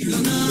పాట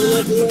చూడు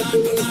నాటు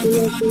నాటు నాటు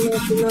నాటు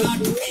నాటు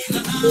నాటు వీర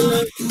నాటు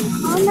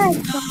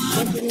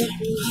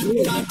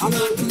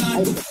నాటు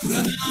నాటు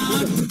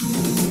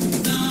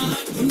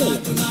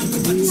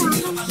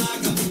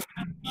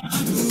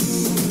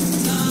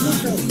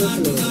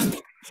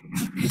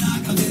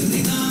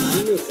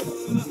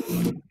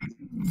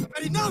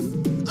Enough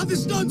of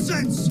this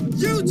nonsense!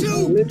 You two!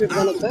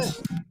 Out!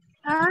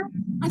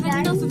 I've had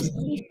enough of it.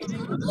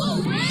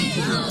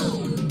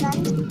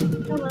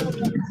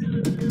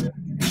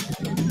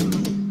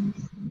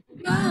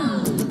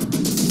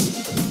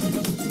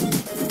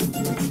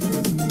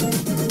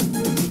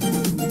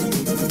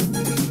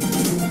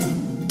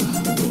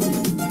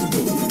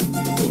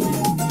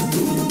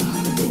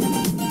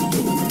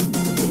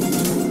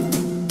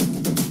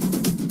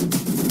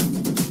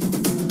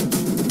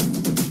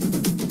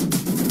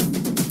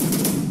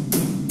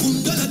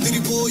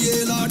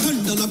 పోయేలా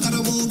ఢండల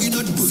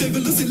కరమోగినట్టు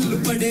సెగలు సిల్లు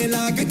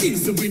పడేలాగా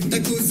కీసు బిడ్డ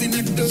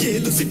కూసినట్టు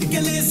ఏలు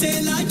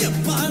సిటికలేసేలా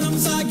ఎప్పారం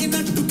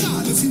సాగినట్టు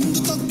కాలు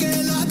సింధు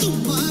తొక్కేలా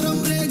దుమ్మారం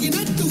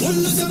రేగినట్టు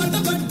ఒళ్ళు చెమట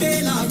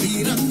పట్టేలా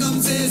వీరంగం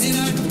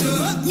చేసినట్టు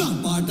నా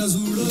పాట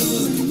చూడు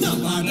నా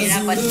పాట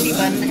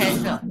చూడు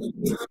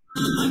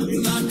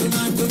నాటు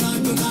నాటు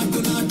నాటు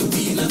నాటు నాటు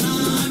వీర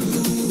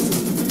నాటు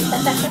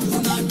నాటు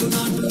నాటు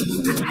నాటు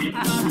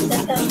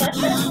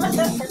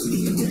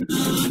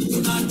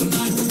నాటు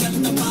నాటు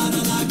కంట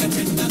పారలాగా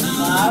చెట్ట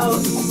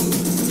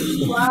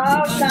Wow,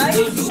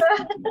 nice.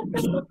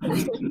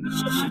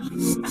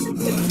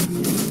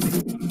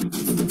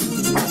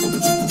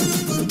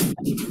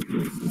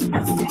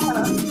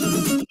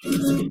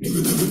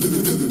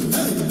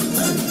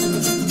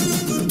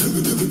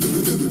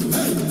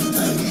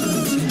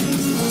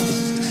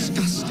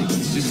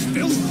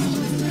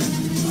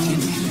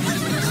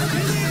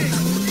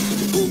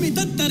 భూమి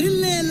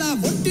దత్తరిల్లేలా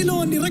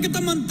ఒంటిలోని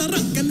రగతమంతా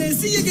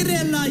రక్కలేసి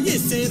ఎగిరేలా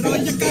ఎసే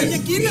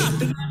రోయకాయకి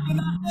నాటు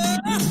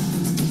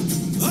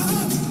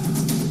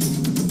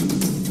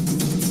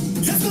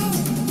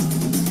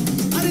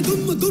అరే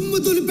దుమ్ము దుమ్ము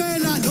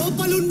దులిపేలా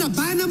లోపలున్న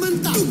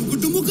పానమంతా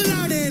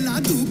డుముకులాడేలా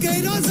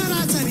దూకేరో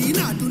సరాసరి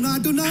నాటు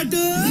నాటు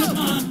నాటు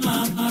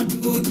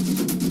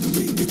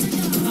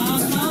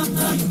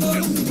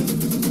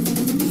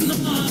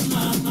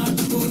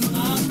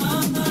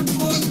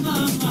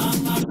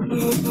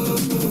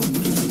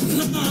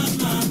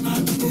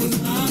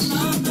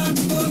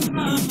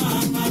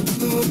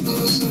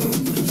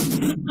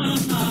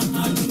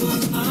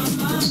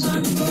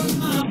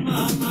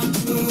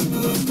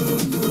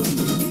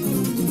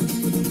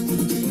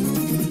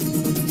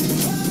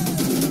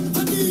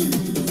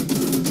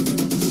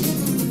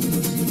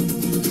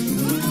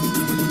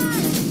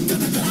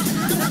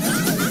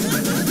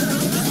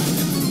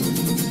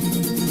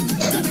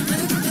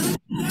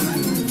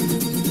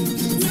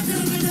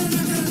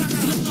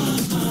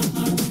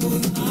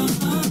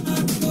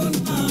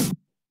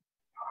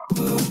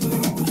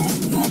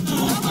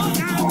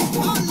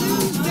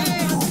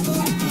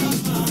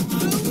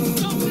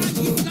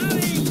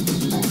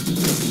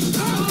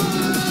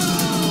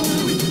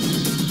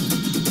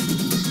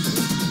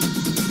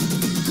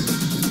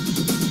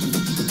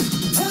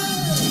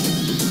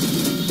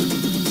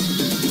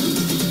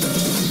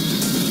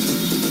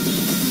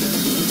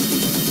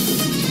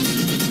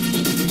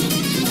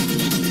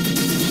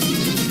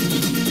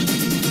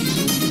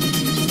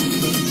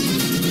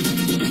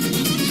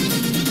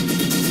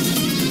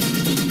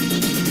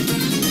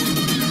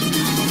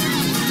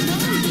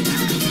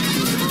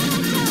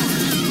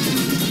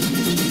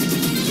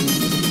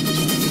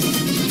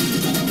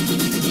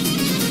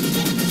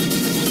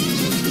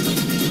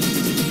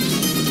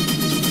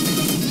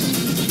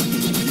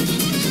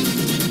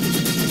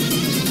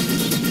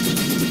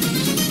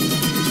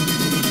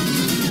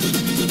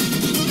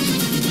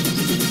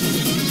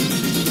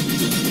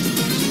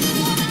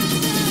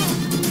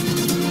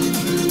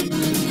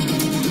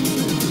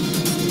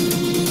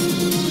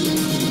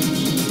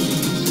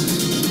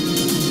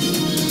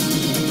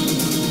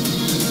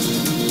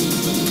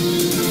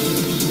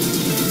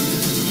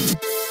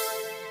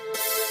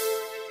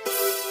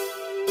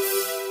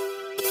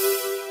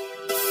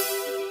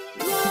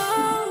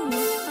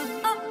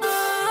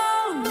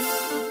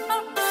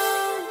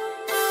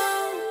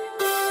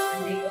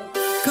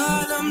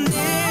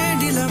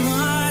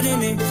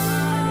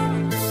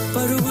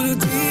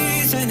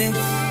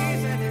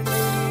నీవెనే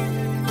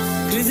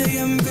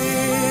హృదయం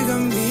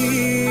వేగం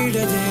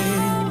వీడదే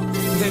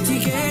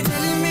వెతికే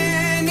తల్మే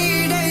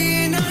నీడై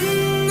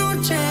నన్ను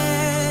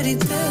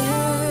చేరితే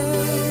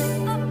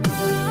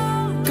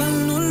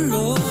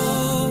కన్నుల్లో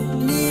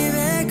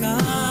నీవేగా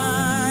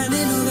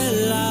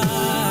నిలువెల్లా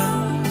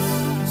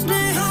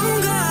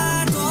స్నేహంగా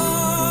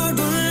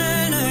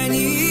తోడున్న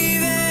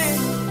నీవే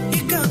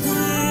ఇక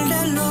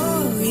గుండెల్లో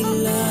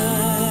ఇలా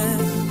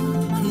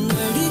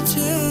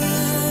నడిచే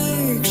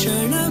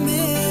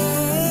క్షణమే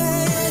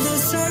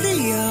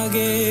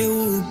సడియాగే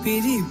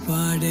ఊపిరి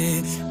పాడే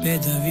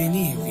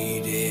పెదవిని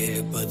వీడే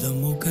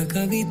పదముఖ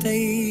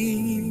కవితై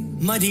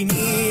మది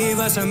నీ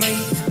వశమై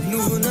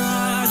నువ్వు నా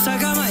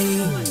సగమై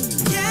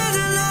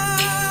ఏదలా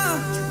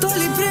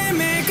తొలి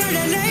ప్రేమే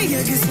కడలై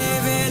ఎగిసే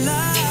వేళ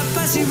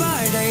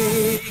పసివాడై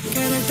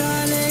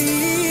కెరటాలే ఈ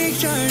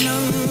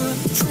క్షణం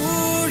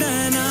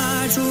చూడనా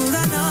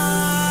చూడనా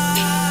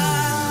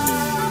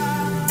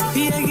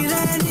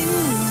ఎగిరే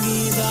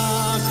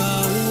నింగిదాకా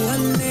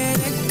ఊహల్లే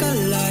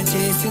రెక్కల్లా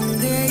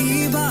చేసిందే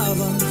ఈ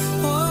భావం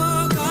ఓ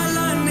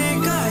కాలాన్నే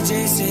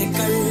కాజేసే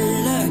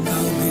కళ్ళ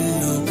కౌగిల్లో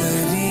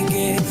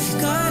కరిగే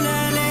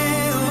కలలే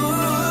ఓ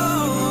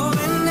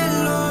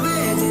వెన్నెల్లో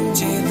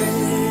వేధించే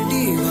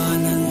వెండి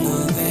వానల్లో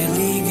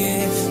వెలిగే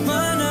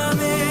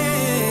మనమే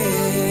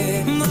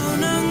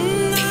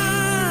మౌనంగా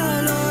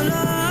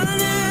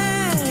లోలోనే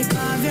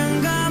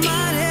కావ్యంగా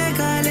మారే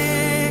కలే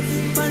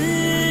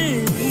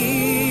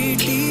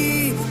పన్నీటి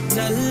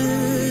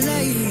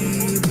నల్లై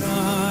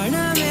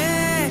ప్రాణమే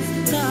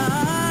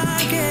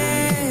తాకే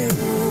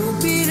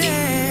ఊపిరే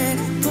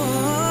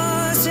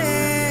పోసే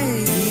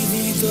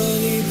ఇది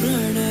తొలి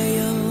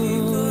ప్రణయం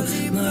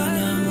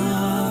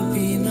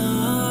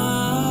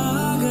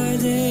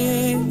మనమాపినాగదే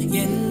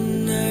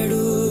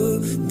ఎన్నడూ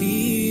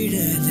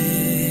పీడదే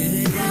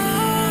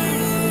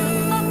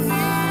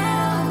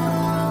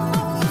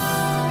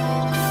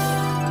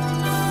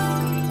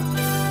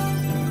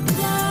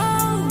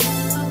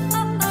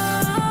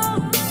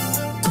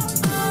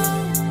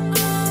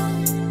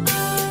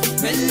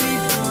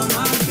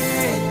వెళ్ళిపోమాకే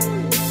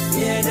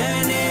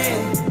ఎడనే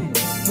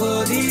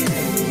వదిలిపోమాకే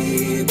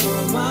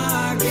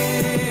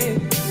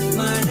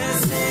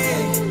మనసే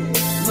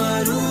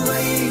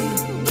మరువై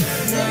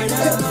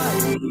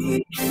నడవాలి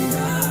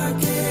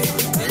ఇందాకే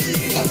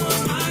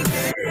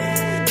వెళ్ళిపోమాకే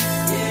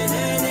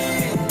ఎడనే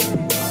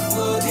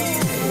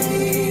వదిలిపోమాకే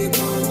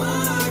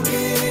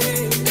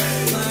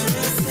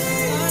మనసే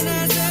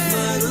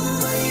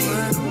మరువై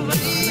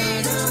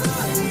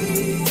నడవాలి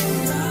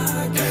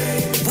ఇందాకే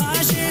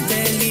భాషే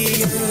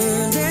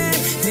తెలియదే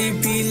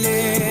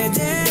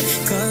లిపిలేదే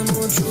కను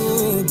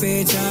చూపే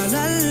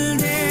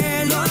చాలల్దే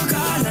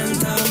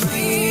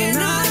లోకాలంతమైన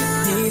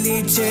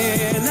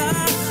నిలిచేలా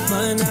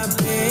మన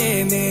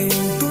ప్రేమే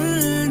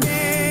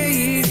ఉంటుందే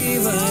ఇది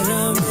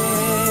వరమే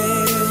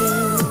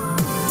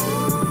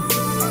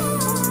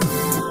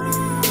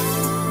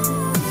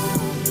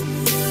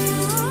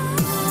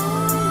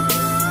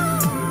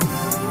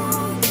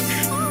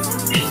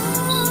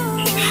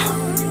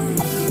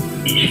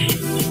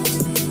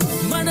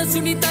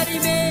మనసుని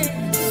తరివే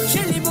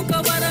చెలిముఖ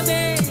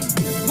వరమే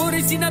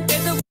మురిసిన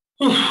పెదవు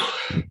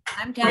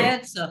I'm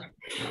tired, sir.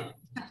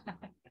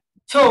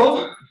 So,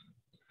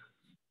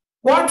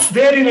 what's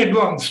there in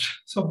advanced?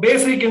 So,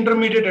 basic,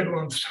 intermediate,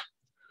 advanced.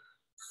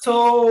 So,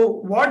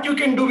 what you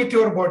can do with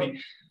your body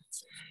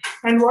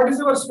and what is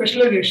your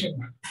specialization?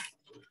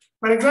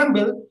 For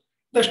example,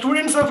 the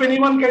students of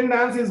anyone can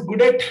dance is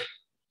good at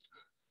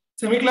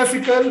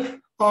semi-classical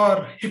or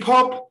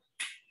hip-hop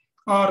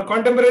or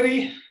contemporary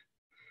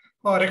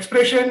or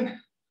expression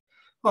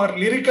or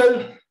lyrical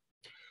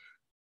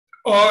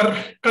or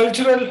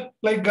cultural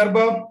like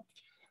Garba,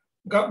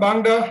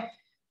 Bangda,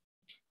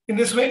 in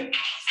this way.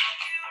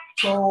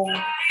 So,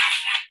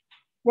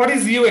 what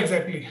is you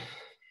exactly?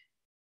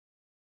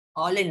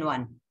 All in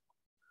one.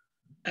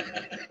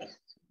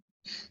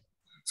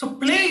 So,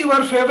 play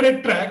your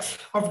favorite tracks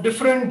of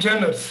different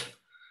genres: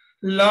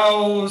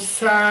 love,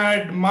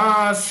 sad,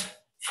 mass,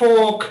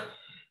 folk,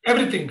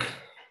 everything.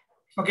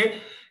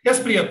 Okay. Yes,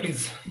 Priya,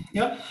 please.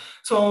 Yeah.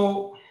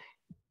 So,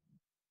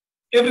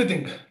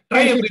 everything.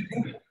 Try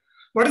everything.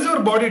 What is your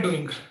body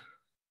doing?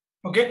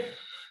 Okay.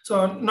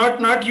 So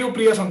not you,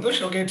 Priya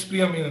Santosh. Okay, it's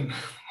Priya Menon.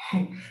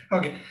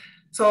 Okay.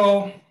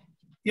 So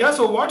yeah.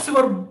 So what's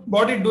your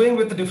body doing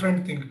with the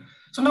different thing?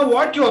 So now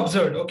what you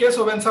observed. Okay.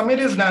 So when Samir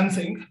is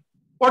dancing,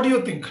 what do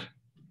you think?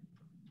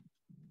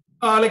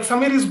 Like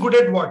Samir is good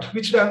at what?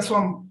 Which dance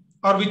form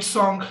or which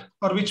song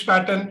or which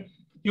pattern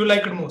you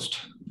like it most?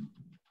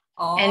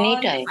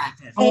 Anytime.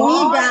 Matters.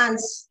 Any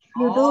dance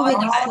you do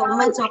with so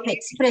much of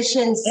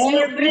expressions.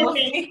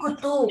 Everything.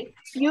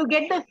 You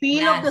get the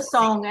feel of the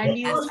song and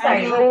you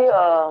Actually,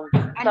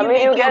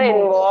 Samir, you get your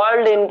moves.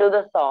 involved into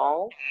the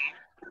song.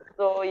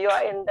 So you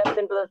are in depth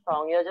into the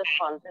song. You're just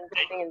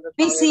concentrating in the song.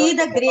 We You see don't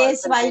the put your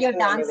grace while you're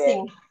concentration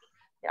dancing.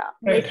 anywhere. Yeah.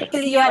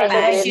 Basically, you are That's the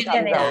way it passionate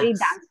in comes out. every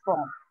dance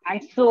form, and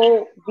so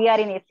we are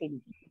in ACD.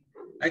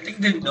 I think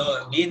the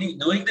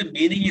knowing the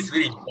meaning is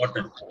very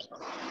important.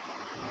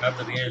 have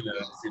the real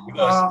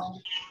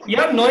because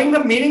yeah, knowing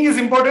the meaning is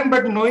important,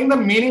 but knowing the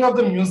meaning of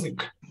the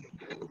music.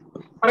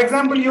 For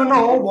example, you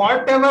know,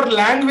 whatever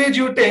language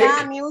you take,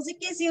 Yeah, music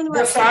is the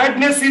universal.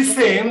 sadness is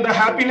same, the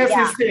happiness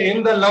Yeah. is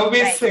same, the love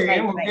is Right, same,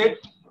 right, okay? right.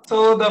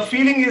 So the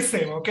feeling is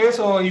same, okay?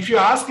 So if you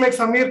ask like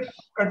Samir,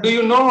 do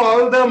you know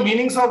all the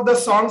meanings of the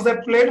songs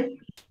that played?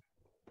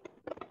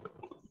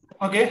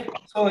 Okay,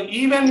 so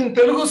even in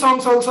Telugu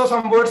songs also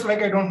some words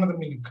like I don't know the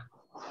meaning.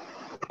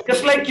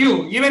 Just like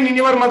you, even in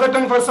your mother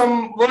tongue for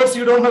some words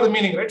you don't know the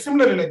meaning, right?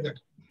 Similarly like that,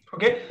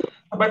 okay?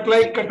 But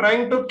like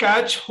trying to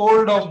catch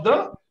hold of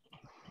the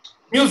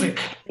music.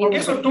 Okay,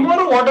 so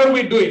tomorrow what are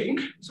we doing?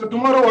 So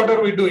tomorrow what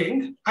are we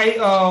doing?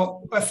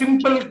 A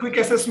simple quick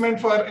assessment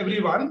for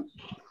everyone.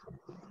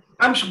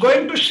 I'm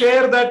going to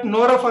share that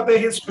Nora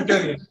Fatehi's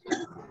tutorial.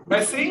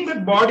 By seeing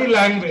that body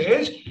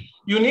language,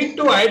 you need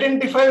to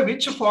identify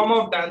which form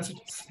of dance it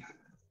is.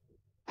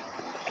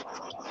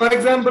 For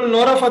example,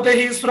 Nora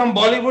Fatehi is from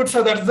Bollywood,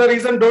 so that's the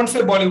reason don't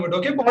say Bollywood.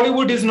 Okay,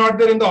 Bollywood is not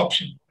there in the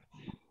option.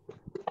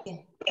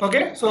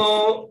 Okay,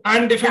 so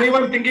and if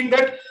anyone thinking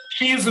that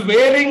she is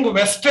wearing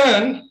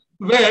Western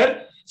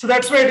wear, so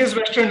that's why it is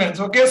Western dance.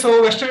 Okay,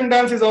 so Western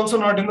dance is also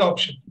not in the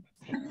option.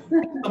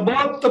 So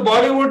both the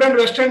Bollywood and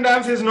Western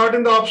dance is not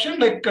in the option.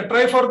 Like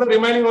try for the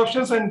remaining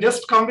options and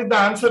just come with the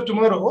answer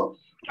tomorrow.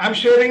 I'm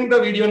sharing the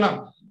video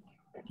now.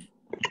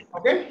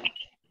 Okay.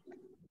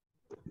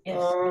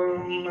 Yes.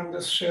 I'm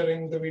just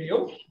sharing the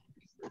video.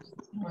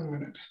 1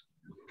 minute.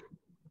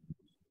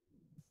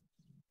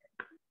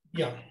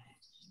 Yeah.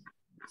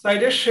 So I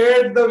just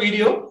shared the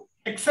video,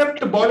 except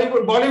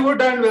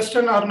Bollywood and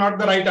Western are not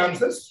the right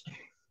answers.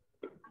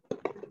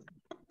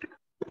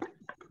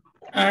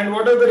 And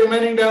what are the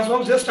remaining dance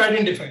forms? Just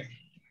identify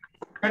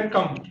and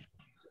come.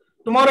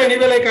 Tomorrow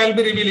anyway, like I'll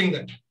be revealing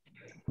that.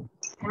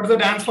 What is the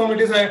dance form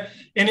it is?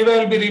 Anyway,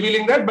 I'll be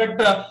revealing that,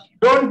 but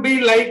don't be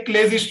like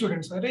lazy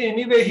students.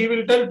 Anyway, he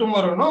will tell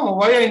tomorrow, no,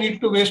 why I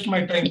need to waste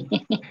my time.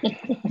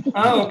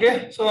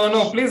 Okay, so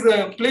no,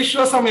 please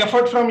show some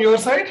effort from your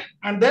side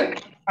and then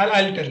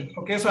I'll tell.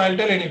 Okay, so I'll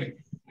tell anyway.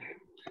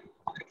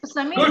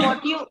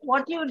 Samir,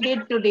 what you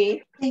did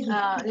today,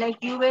 like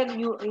you were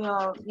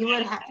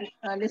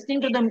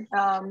listening to the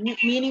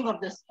meaning of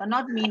this,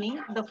 not meaning,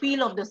 the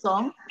feel of the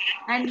song,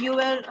 and you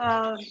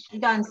were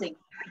dancing.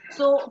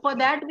 So for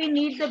that we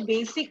need the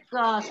basic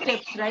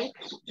steps, right?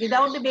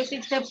 Without the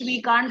basic steps,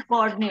 we can't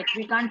coordinate,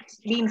 we can't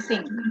be in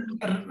sync.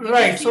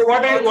 Right. So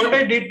what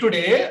I did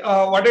today,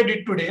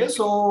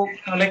 so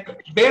like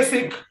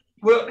basic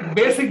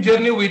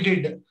journey we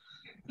did.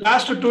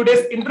 Last 2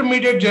 days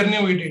intermediate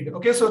journey we did.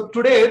 Okay, so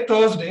today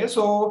Thursday.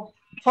 So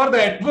for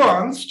the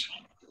advanced,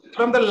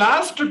 from the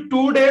last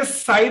 2 days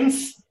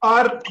signs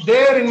are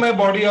there in my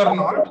body or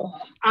not,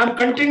 I'm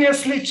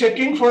continuously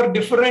checking for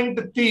different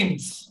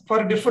themes,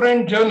 for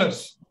different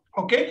genres.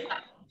 Okay,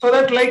 so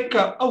that like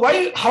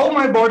how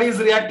my body is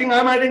reacting,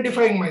 I'm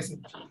identifying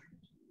myself.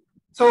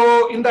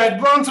 So in the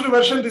advanced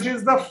version, this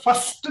is the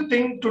first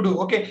thing to do.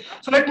 Okay,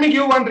 so let me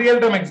give one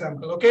real-time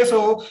example. Okay,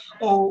 so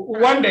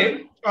one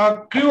day, a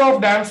crew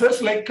of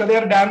dancers, like they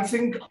are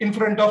dancing in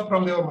front of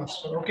Prabhudeva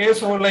Master. Okay,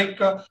 so like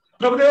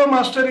Prabhudeva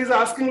Master is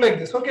asking like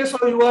this. Okay, so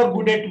you are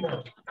good at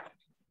what?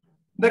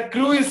 The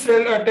crew is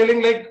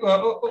telling like,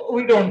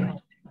 we don't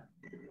know.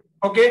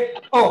 Okay,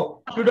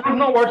 oh, you don't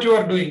know what you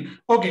are doing.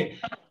 Okay,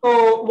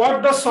 so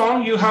what the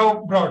song you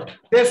have brought?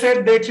 They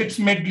said that it's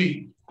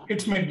medley.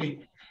 It's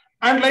medley.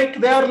 And like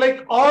they are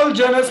like all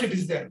genres it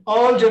is there.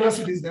 All genres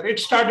it is there. It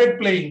started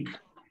playing.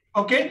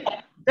 Okay.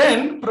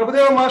 Then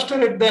Prabhudeva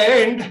Master at the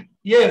end,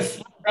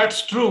 yes,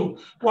 that's true.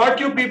 What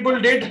you people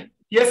did,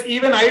 yes,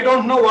 even I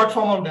don't know what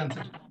form of dance.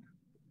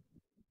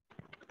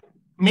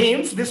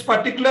 Means this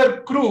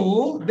particular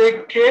crew,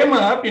 they came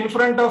up in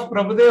front of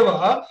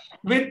Prabhudeva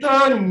with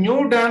a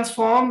new dance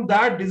form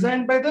that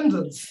designed by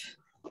themselves.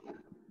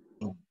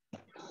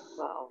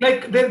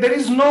 Like there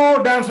is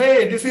no dance,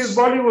 hey, this is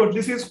Bollywood,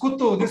 this is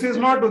Kuttu, this is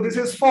Nadu, this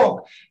is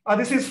folk,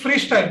 this is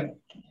freestyle.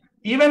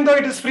 Even though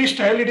it is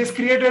freestyle, it is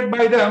created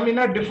by them in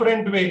a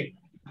different way.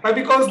 Why?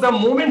 Because the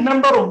movement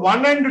number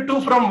 1 and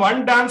 2 from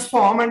one dance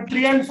form and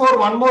 3 and 4,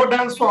 one more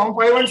dance form,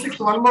 5 and 6,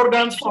 one more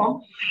dance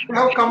form, they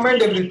have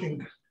combined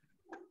everything.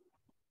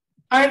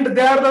 And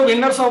they are the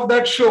winners of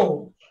that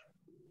show.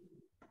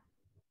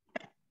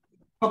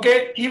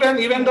 Okay,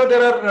 even though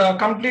there are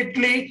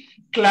completely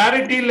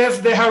clarity-less,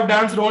 they have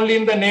danced only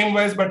in the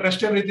name-wise, but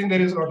rest everything, there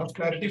is a lot of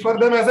clarity for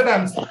them as a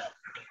dancer.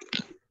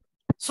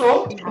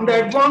 So in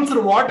the advanced,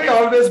 what I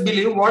always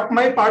believe, what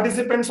my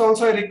participants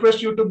also I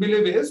request you to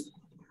believe is,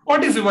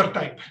 what is your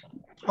type?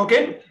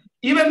 Okay,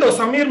 even though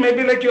Samir may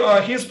be like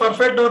he is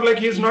perfect or like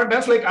he is not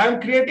dance, like I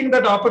am creating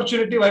that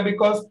opportunity. Why?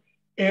 Because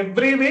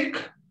every week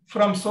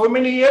from so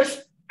many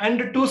years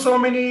and to so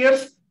many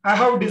years, I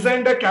have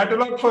designed a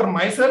catalog for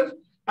myself.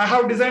 I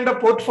have designed a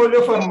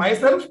portfolio for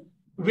myself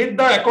with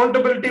the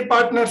accountability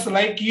partners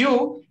like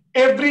you.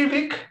 Every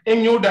week a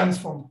new dance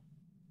form.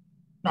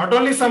 Not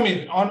only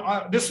Samir,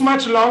 on this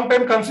much long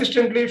time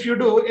consistently, if you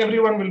do,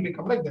 everyone will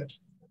become like that.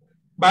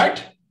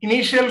 But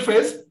initial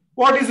phase,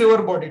 what is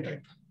your body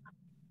type?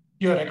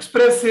 You are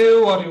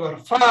expressive or you are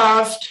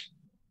fast.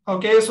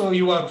 Okay, so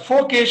you are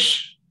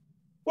folkish.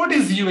 What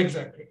is you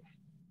exactly?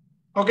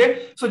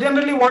 Okay, so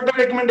generally what I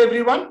recommend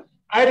everyone,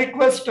 I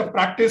request a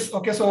practice.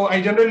 Okay, so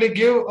I generally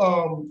give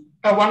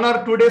a 1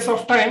 or 2 days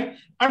of time,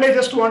 and I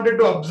just wanted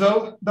to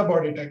observe the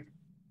body type.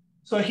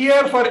 So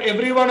here for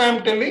everyone I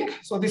am telling,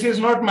 so this is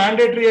not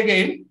mandatory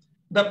again.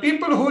 The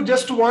people who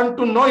just want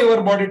to know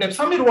your body type,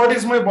 Samir, what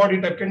is my body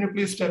type? Can you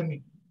please tell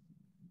me?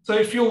 So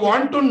if you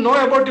want to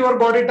know about your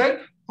body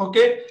type,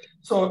 okay,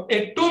 so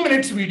a 2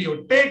 minutes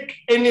video, take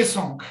any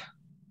song.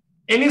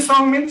 Any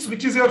song means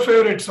which is your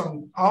favorite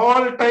song.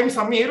 All time,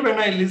 Samir, when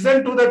I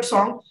listen to that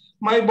song,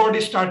 my body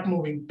start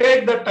moving.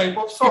 Take that type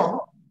of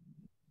song,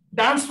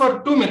 dance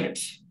for 2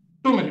 minutes.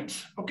 2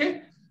 minutes,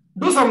 okay?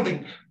 Do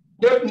something.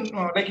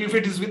 Like if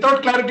it is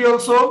without clarity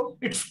also,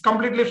 it's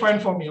completely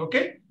fine for me,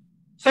 okay?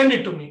 Send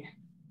it to me.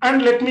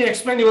 And let me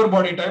explain your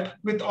body type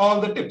with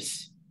all the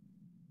tips.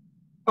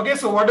 Okay,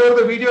 so whatever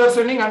the video you are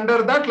sending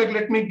under that, like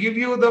let me give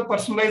you the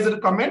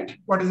personalized comment.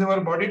 What is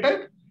your body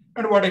type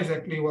and what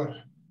exactly you are.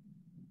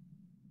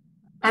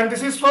 And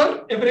this is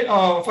for every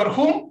for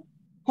who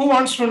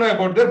wants to know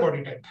about their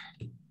body type.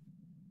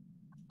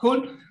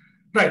 Cool.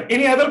 Right.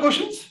 Any other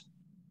questions?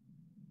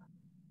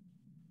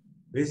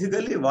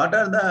 Basically, what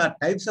are the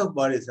types of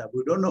bodies?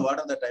 We don't know what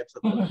are the types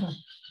of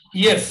bodies.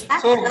 Yes.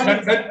 So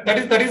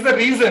that is the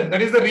reason.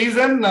 That is the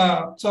reason.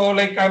 So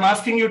like I'm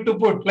asking you to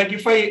put, like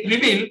if I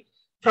reveal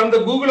from the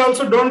Google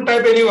also, don't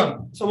type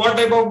anyone. So what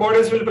type of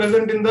bodies will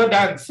present in the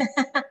dance?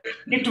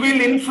 It will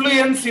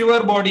influence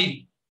your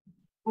body.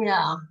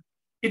 Yeah.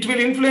 It will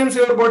influence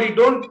your body.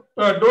 Don't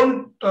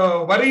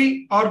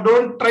worry or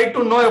don't try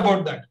to know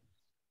about that.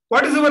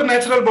 What is your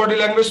natural body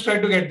language? Try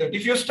to get that.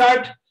 If you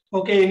start,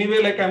 okay,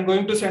 anyway, like I'm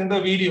going to send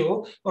the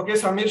video. Okay,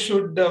 Samir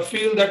should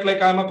feel that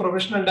like I'm a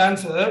professional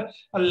dancer.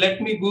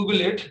 Let me Google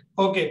it.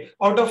 Okay,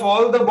 out of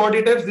all the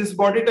body types, this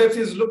body types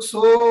is look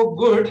so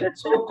good,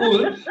 so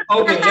cool.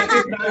 Okay,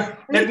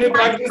 let me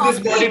practice this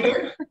body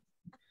type,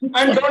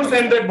 and don't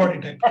send that body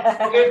type.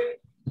 Okay,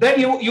 then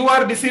you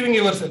are deceiving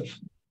yourself.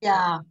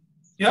 Yeah.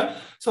 Yeah.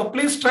 So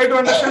please try to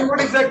understand what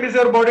exactly is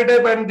your body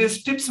type, and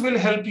these tips will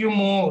help you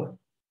more.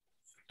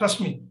 Trust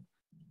me.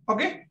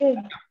 Okay.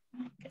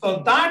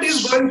 So that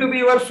is going to be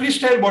your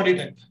freestyle body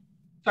type.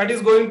 That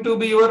is going to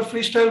be your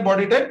freestyle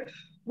body type.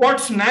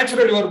 What's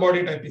natural your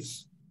body type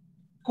is.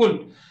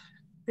 Cool.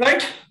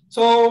 Right.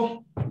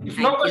 So if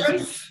no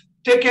questions,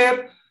 take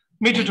care.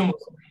 Meet you tomorrow.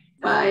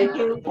 Bye.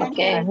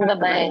 Okay.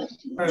 Bye-bye.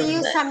 See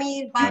you,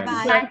 Samir.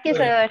 Bye-bye. Thank you,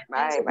 sir.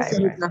 Bye. Bye.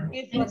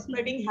 Thank you for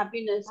spreading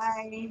happiness.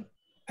 Bye.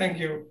 Thank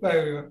you. Bye,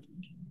 everyone.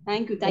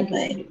 Thank you. Thank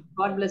you.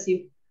 God bless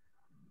you.